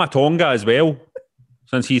 Tamatonga as well,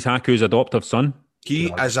 since he's Haku's adoptive son.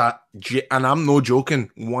 He is and I'm no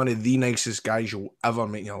joking, one of the nicest guys you'll ever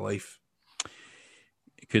meet in your life.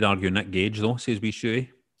 Could argue Nick Gage though, says Wee Stewie.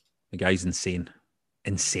 The guy's insane.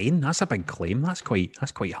 Insane? That's a big claim. That's quite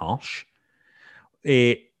harsh.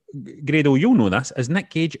 Grado, you'll know this. Is Nick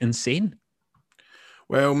Gage insane?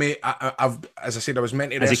 Well, mate, I've as I said, I was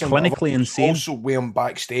meant to. Is he clinically insane? Also, way I'm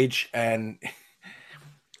backstage, and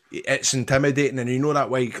it's intimidating. And you know that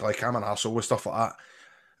way, like I'm an arsehole with stuff like that.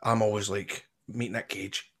 I'm always like, meet Nick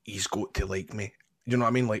Gage. He's got to like me. You know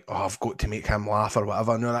what I mean? Like, oh, I've got to make him laugh or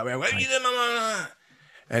whatever. You know that way. What are you doing?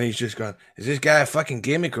 And he's just going, is this guy a fucking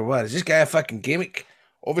gimmick or what? Is this guy a fucking gimmick?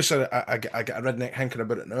 Obviously, I get a redneck hankering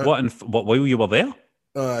about it now. What while you were there?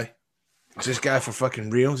 Aye. Is this guy for fucking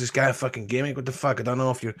real? Is this guy a fucking gimmick? What the fuck? I don't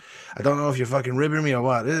know if you're fucking ribbing me or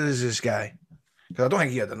what. Is this guy? Because I don't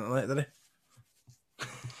think he had it, did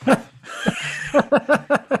he?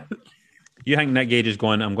 You think Nick Gage is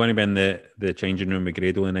going, I'm going to be in the changing room with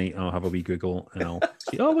Grado tonight, and I'll have a wee Google and I'll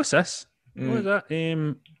see, oh, what's this? What is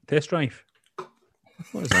that? Test drive.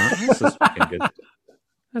 What is that? This is fucking good.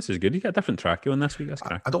 This is good. You got a different track on this week. That's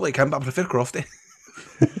correct. I don't like him, but I prefer Crofty.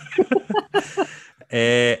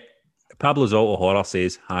 Pablo Zalto Horror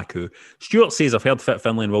says, Haku. Stuart says, I've heard Fit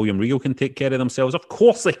Finlay and William Regal can take care of themselves. Of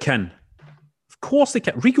course they can. Of course they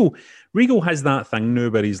can. Regal has that thing now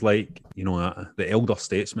where he's like, you know, the elder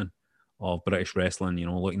statesman of British wrestling, you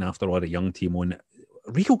know, looking after all the young team on.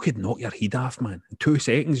 Regal could knock your head off, man, in 2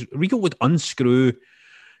 seconds. Regal would unscrew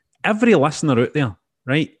every listener out there,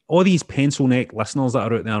 right? All these pencil neck listeners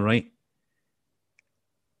that are out there, right?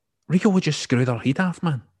 Regal would just screw their head off,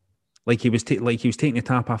 man. Like he was taking the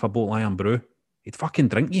tap off a boat iron brew. He'd fucking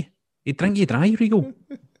drink you. He'd drink you dry, Regal.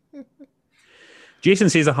 Jason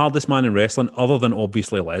says the hardest man in wrestling, other than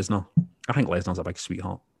obviously Lesnar. I think Lesnar's a big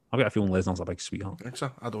sweetheart. I've got a feeling Lesnar's a big sweetheart. I think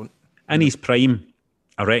so. I don't. In his prime,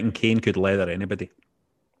 I reckon Kane could leather anybody.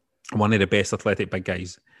 One of the best athletic big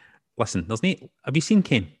guys. Listen, have you seen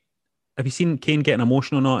Kane? Have you seen Kane getting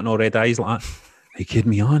emotional or not and all red eyes like that? Are you kidding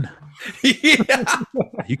me on?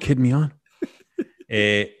 Are you kidding me on?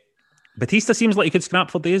 Batista seems like he could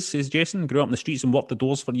scrap for days, says Jason. Grew up in the streets and worked the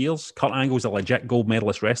doors for years. Kurt Angle's a legit gold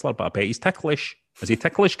medalist wrestler, but I bet he's ticklish. Is he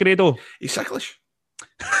ticklish, Grado? He's ticklish.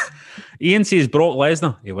 Ian says Brock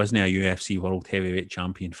Lesnar. He wasn't a UFC World Heavyweight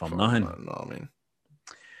Champion for nothing. No, I mean.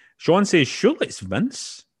 Sean says, surely it's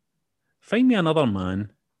Vince. Find me another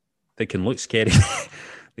man that can look scary.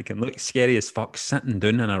 They can look scary as fuck, sitting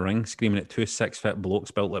down in a ring, screaming at 2 6-foot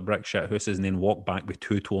blokes built like brick shit houses and then walk back with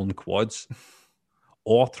 2 torn quads.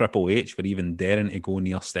 Or Triple H for even daring to go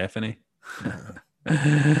near Stephanie. Know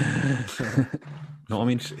what I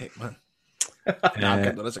mean? Man.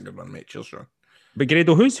 That is a good one, mate. Cheers, Sean. But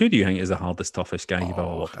Grado, who do you think is the hardest, toughest guy you've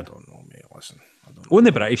ever worked with? I don't know, mate. Listen. On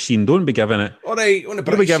the British scene, don't be giving it. All right, on the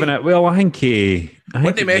British scene. It. Well, I think it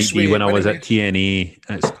might be when I was at TNA.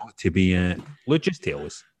 It's got to be... Look, just tell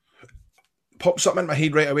us. Pop something in my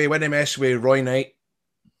head right away. When they mess with Roy Knight.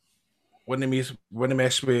 When they mess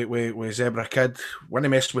with Zebra Kid. When they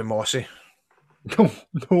mess with Mossy.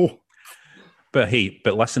 No. But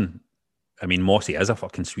listen. I mean, Mossy is a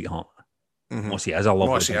fucking sweetheart. Mm-hmm. Mossy is a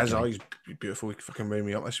lovely Mossy is. Oh, he's beautiful. He fucking wound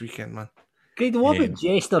me up this weekend, man. Great. What about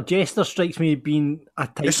Jester? Jester strikes me being a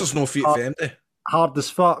type. Jester's no feet for empty. Hard as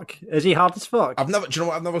fuck. Is he hard as fuck? Do you know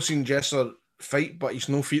what? I've never seen Jester fight, but he's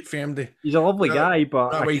no feet for MD. He's a lovely guy,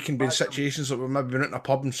 but that way you can be in situations that we've maybe been out in a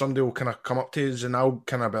pub and somebody will kind of come up to us and I'll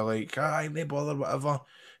kind of be like, no bother, whatever.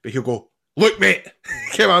 But he'll go, look, mate.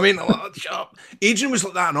 You know what I mean? Like, shut up. Adrian was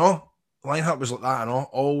like that and all. Lionheart was like that and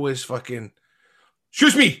all. Always fucking,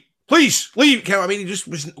 excuse me, please leave. You know what I mean? He just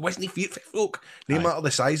wasn't he feet for folk. No matter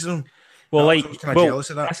the size of him. Well, I was kind of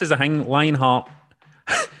jealous of that. This is the thing, Lionheart.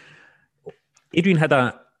 Adrian had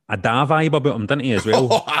a Da vibe about him, didn't he, as well?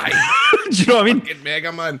 Oh, aye. Do you know what I mean? Fucking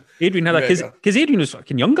mega, man. Adrian had because Adrian was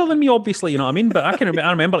fucking younger than me, obviously, you know what I mean? But I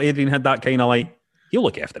remember Adrian had that kind of like, he'll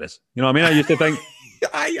look after us. You know what I mean? I used to think,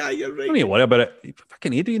 aye, you're right. Don't need to worry about it.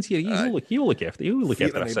 Fucking Adrian's here. He'll look after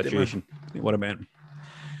a situation. Don't need to worry about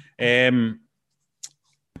him.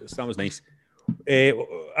 That was nice.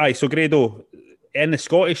 So Grado, in the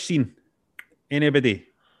Scottish scene, anybody?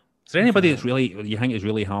 Is there anybody that's really you think is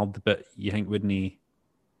really hard, but you think wouldn't he?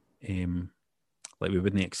 Like we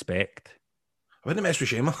wouldn't expect. I wouldn't mess with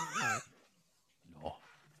Shamer. No,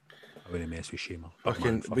 I wouldn't mess with Shamer.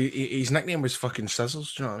 Fucking, his nickname was fucking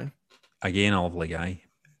Sizzles. Do you know what I mean? Again, a lovely guy,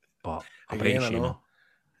 but I bet Shamer.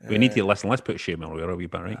 We need to listen. Let's put Shamer over a wee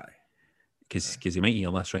bit, right? Because he might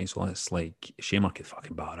hear this, right? So let's like Shamer could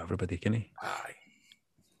fucking bar everybody, can he? Aye.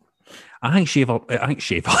 I think Shaver. Big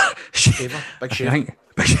Shaver. I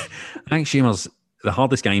think Shamer's the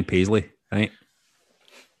hardest guy in Paisley, right?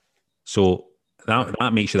 So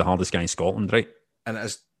that makes you the hardest guy in Scotland, right? And it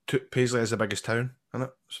is Paisley is the biggest town, isn't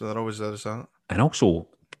it? So they're always there as that. And also,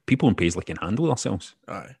 people in Paisley can handle themselves.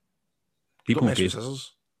 Aye. People don't mess with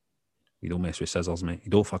scissors. You don't mess with scissors, mate. You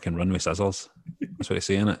don't fucking run with scissors. That's what they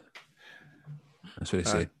say, innit? That's what they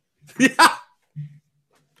say. Yeah.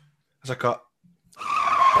 That's a cut.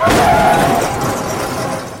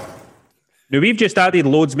 Now, we've just added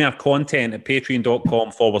loads more content at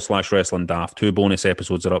patreon.com/wrestling daft. 2 bonus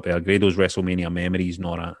episodes are up there. Grado's WrestleMania memories,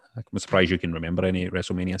 Nora. I'm surprised you can remember any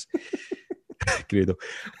WrestleManias. Grado.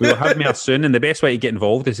 We will have more soon, and the best way to get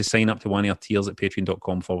involved is to sign up to one of our tiers at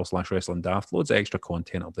patreon.com/wrestling daft. Loads of extra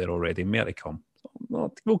content up there already. More to come.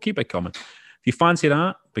 We'll keep it coming. If you fancy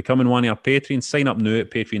that, becoming one of our patrons, sign up now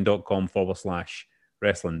at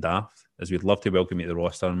patreon.com/wrestling daft, as we'd love to welcome you to the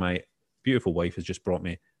roster. And my beautiful wife has just brought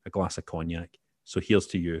me a glass of cognac. So here's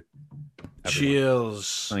to you. Everyone.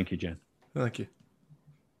 Cheers. Thank you, Jen. Thank you.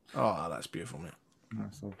 Oh, that's beautiful, mate.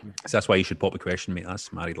 So that's why you should pop a question, mate.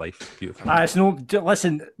 That's married life. Beautiful. It's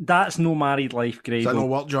listen, that's no married life, Grado. Is that no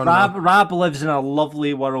what, John? Rab lives in a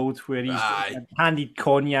lovely world where he's handed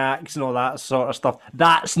cognacs and all that sort of stuff.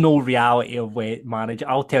 That's no reality of wet marriage.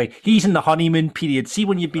 I'll tell you. He's in the honeymoon period. See,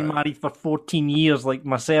 when you've been married for 14 years like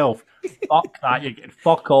myself, fuck that, you're getting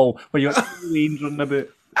fuck all. When you're running about.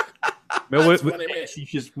 Well, she's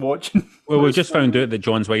just watching. Well, we've just found out that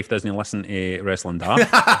John's wife doesn't listen to Wrestling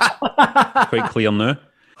Daft. Quite clear now.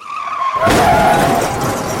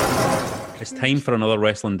 It's time for another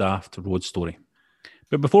Wrestling Daft road story.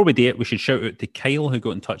 But before we do it, we should shout out to Kyle, who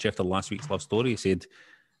got in touch after last week's love story. He said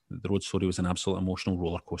the road story was an absolute emotional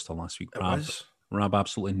roller coaster last week. Rab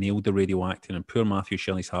absolutely nailed the radio acting, and poor Matthew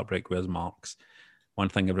Shelley's heartbreak with his marks. One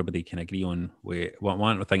thing everybody can agree on,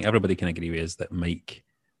 is that Mike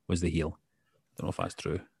was the heel. Don't know if that's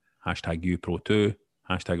true. Hashtag UPro2,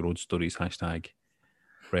 hashtag road stories, hashtag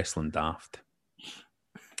Wrestling Daft.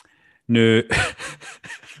 No.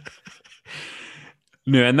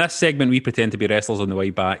 No, in this segment, we pretend to be wrestlers on the way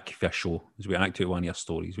back for a show as we act out one of your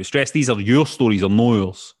stories. We stress these are your stories or no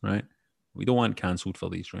yours, right? We don't want cancelled for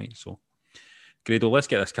these, right? So, Grado, let's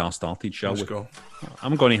get this car started, shall we? Let's go.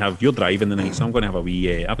 I'm going to have, you're driving the night, so I'm going to have a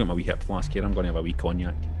wee, I've got my wee hip flask here, I'm going to have a wee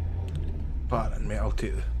cognac. Pardon, mate, I'll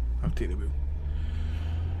take the wheel.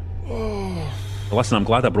 Oh. Listen, I'm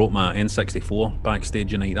glad I brought my N64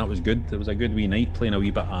 backstage tonight. That was good. It was a good wee night playing a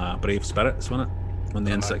wee bit of Brave Spirits, wasn't it? On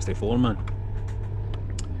the N64, man. A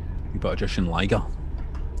wee bit of Jushin Liger.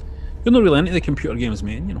 You're not really into the computer games,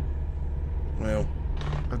 mate, you know. Well,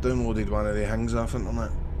 I downloaded one of the things off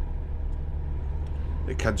internet.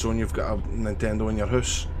 The kids on, you've got a Nintendo in your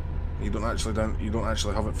house. You don't actually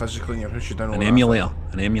have it physically in your house. You download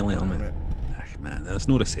an emulator, mate. Man, that's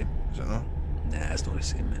not the same. Is it not? Nah, it's not the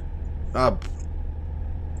same, man.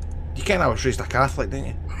 You can't have raised a Catholic, didn't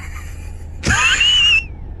you?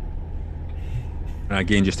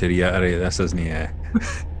 Again, just to reiterate, this isn't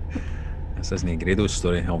Grado's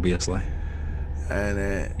story, obviously.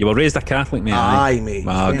 And you were raised a Catholic, mate. Aye, mate.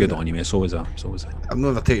 Ah, good on you, mate. So was I. I've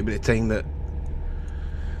never taken about the time that.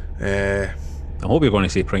 I hope you're going to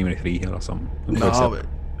say primary 3 here or something. No,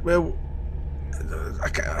 well, I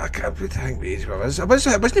can't think what age I was. I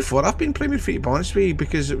wasn't 4. I've been primary 3, to be honest with you,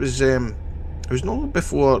 because it was no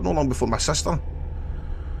long before my sister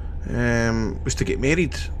was to get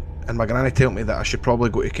married, and my granny told me that I should probably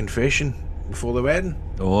go to confession before the wedding.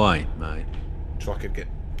 Oh, aye. So I could get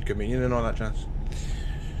communion and all that chance.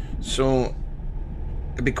 So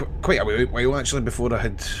it'd be quite a while actually before I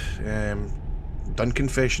had done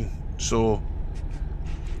confession. So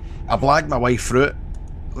I blagged my wife through it,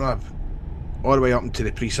 all the way up until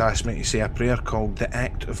the priest asked me to say a prayer called the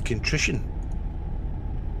Act of Contrition.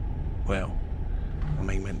 Well, my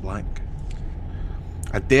mind went blank.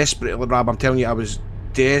 I'm telling you, I was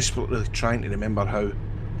desperately trying to remember how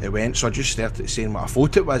it went, so I just started saying what I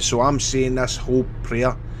thought it was. So I'm saying this whole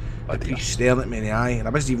prayer, the priest staring at me in the eye, and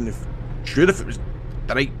I wasn't even sure if it was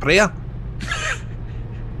the right prayer.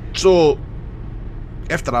 So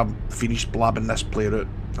after I finished blabbing this prayer out,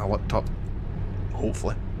 I looked up,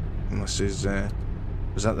 hopefully, and I says,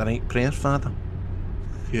 was that the right prayer, Father?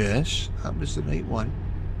 Yes, that was the right one.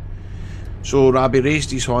 So Rabbi raised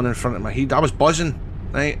his horn in front of my head. I was buzzing,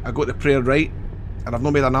 right? I got the prayer right, and I've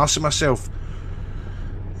not made an arse of myself.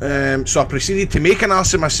 So I proceeded to make an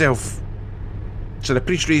arse of myself. So the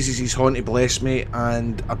priest raises his horn to bless me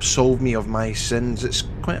and absolve me of my sins. It's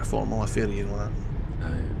quite a formal affair, you know that.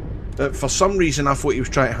 But for some reason I thought he was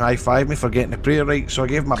trying to high-five me for getting the prayer right, so I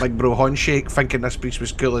gave him a big bro handshake, thinking this priest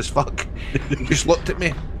was cool as fuck. He just looked at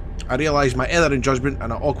me. I realised my error in judgment,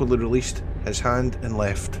 and I awkwardly released his hand and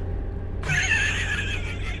left.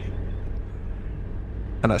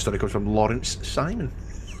 And that story comes from Lawrence Simon.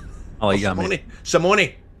 I like that, mate. Simone.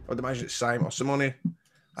 I would imagine it's Simon or Simone.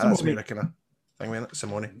 That's me, kind of thing, isn't it?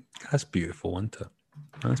 Simone. That's beautiful, isn't it?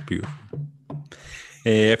 That's beautiful.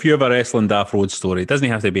 If you have a Wrestling Daft Road story, it doesn't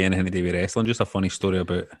have to be anything to do with wrestling, just a funny story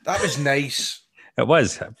about... That was nice. It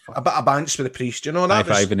was. A bit of bants with the priest, you know? That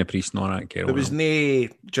high-fiving the priest and all that. There was no... Do you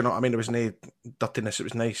know what I mean? There was no dirtiness. It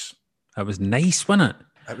was nice. It was nice, wasn't it?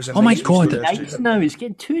 It was a oh nice my God. It's nice now. It's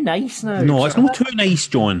getting too nice now. No, it's not too nice,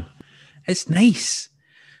 John. It's nice.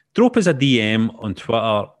 Drop us a DM on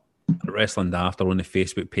Twitter, Wrestling Daft, or on the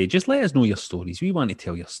Facebook page. Just let us know your stories. We want to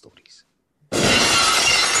tell your stories.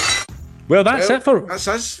 Well, that's it for... That's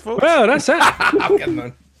us, folks. Well, that's it. I'm kidding,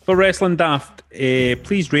 man. For Wrestling Daft,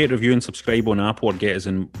 please rate, review, and subscribe on Apple, or get us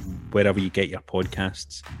in wherever you get your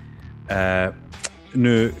podcasts.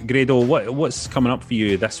 No, Grado, what's coming up for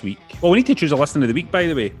you this week? Well, we need to choose a listing of the week, by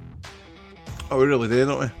the way. Oh, we really do,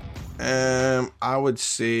 don't we? I would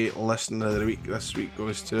say listener of the week this week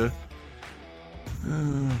goes to.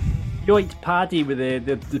 You liked Paddy with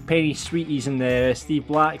the penny sweeties and the Steve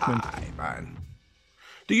Blackman. Aye, man.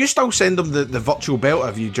 Do you still send them the virtual belt?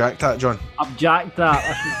 Have you jacked that, John? I've jacked that.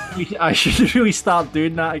 I should really start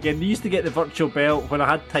doing that again. They used to get the virtual belt when I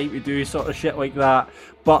had time to do sort of shit like that.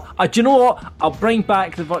 But do you know what? I'll bring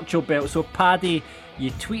back the virtual belt. So Paddy,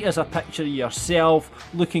 you tweet us a picture of yourself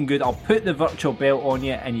looking good. I'll put the virtual belt on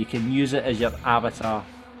you and you can use it as your avatar.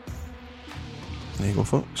 There you go,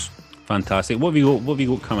 folks. Fantastic. What have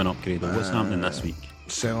you got coming up, Grado? What's happening this week?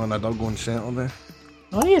 Selling a dog on Saturday.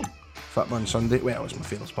 Oh, yeah. Fitman Sunday. Well, it's my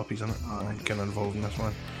favourite puppies, isn't it? I'm kind of involved in this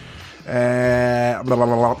one. Blah, blah,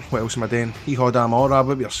 blah, blah. What else am I doing? Hee-haw damn all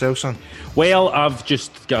about yourself, son. Well, I've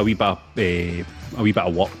just got a wee bit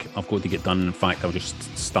of work I've got to get done. In fact, I was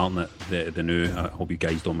just starting at the new. I hope you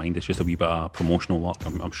guys don't mind. It's just a wee bit of promotional work.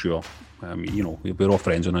 I'm sure. We're all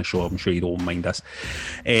friends on this show. I'm sure you don't mind this.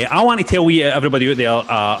 I want to tell you, everybody out there,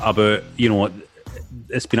 about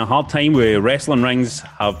it's been a hard time where wrestling rings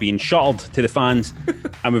have been shuttered to the fans,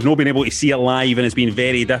 and we've not been able to see it live, and it's been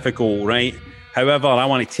very difficult, right? However, I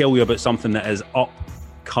want to tell you about something that is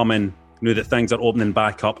upcoming now that things are opening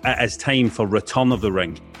back up. It is time for Return of the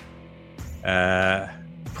Ring.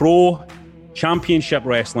 Pro Championship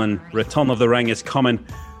Wrestling Return of the Ring is coming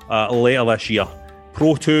later this year.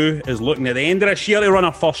 Pro 2 is looking at the end of this year to run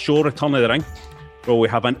our first show, Return of the Ring. Well, we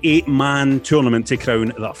have an 8-man tournament to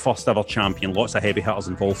crown that first ever champion. Lots of heavy hitters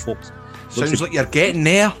involved, folks. Sounds like you're getting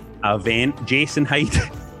there. Event: Jason Hyde,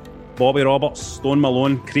 Bobby Roberts, Stone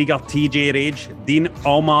Malone, Krieger, TJ Rage, Dean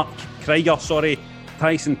Allmark,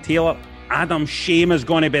 Tyson Taylor, Adam Shame is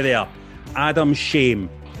going to be there. Adam Shame.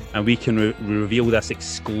 And we can reveal this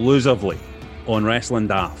exclusively on Wrestling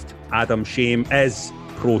Daft. Adam Shame is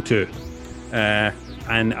Pro 2.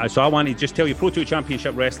 And so I want to just tell you, Pro 2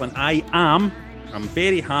 Championship Wrestling, I'm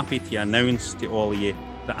very happy to announce to all of you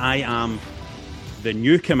that I am the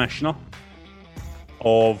new commissioner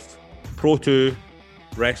of Pro 2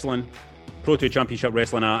 Wrestling, Pro 2 Championship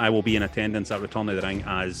Wrestling. I will be in attendance at Return of the Ring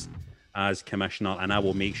as commissioner, and I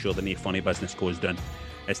will make sure that no funny business goes down.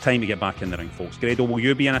 It's time to get back in the ring, folks. Grado, will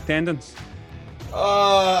you be in attendance?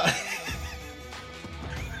 I'm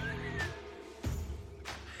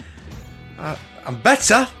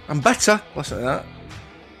bitter. Listen to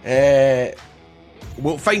that.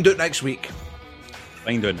 We'll find out next week.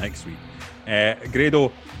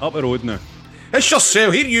 Grado, up the road now. It's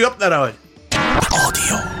yourself. Here you up the road.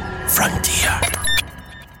 Audio Frontier.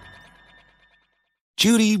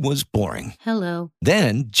 Judy was boring. Hello.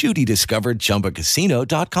 Then Judy discovered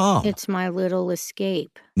ChumbaCasino.com. It's my little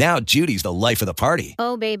escape. Now Judy's the life of the party.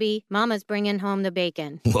 Oh, baby, mama's bringing home the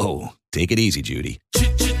bacon. Whoa, take it easy, Judy.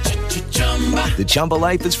 The Chumba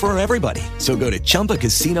life is for everybody. So go to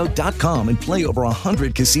ChumbaCasino.com and play over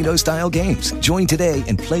 100 casino-style games. Join today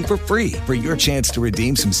and play for free for your chance to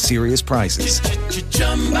redeem some serious prizes.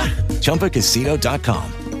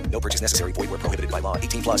 ChumbaCasino.com. No purchase necessary. Void where prohibited by law.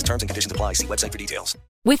 18 plus terms and conditions apply. See website for details.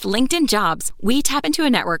 With LinkedIn Jobs, we tap into a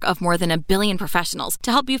network of more than 1 billion professionals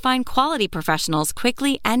to help you find quality professionals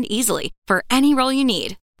quickly and easily for any role you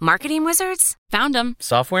need. Marketing wizards? Found them.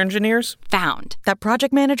 Software engineers? Found. That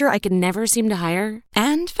project manager I could never seem to hire?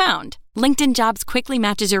 And found. LinkedIn Jobs quickly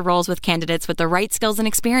matches your roles with candidates with the right skills and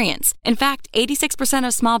experience. In fact, 86%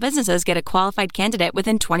 of small businesses get a qualified candidate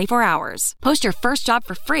within 24 hours. Post your first job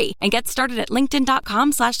for free and get started at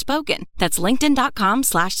linkedin.com/spoken. That's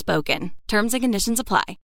linkedin.com/spoken. Terms and conditions apply.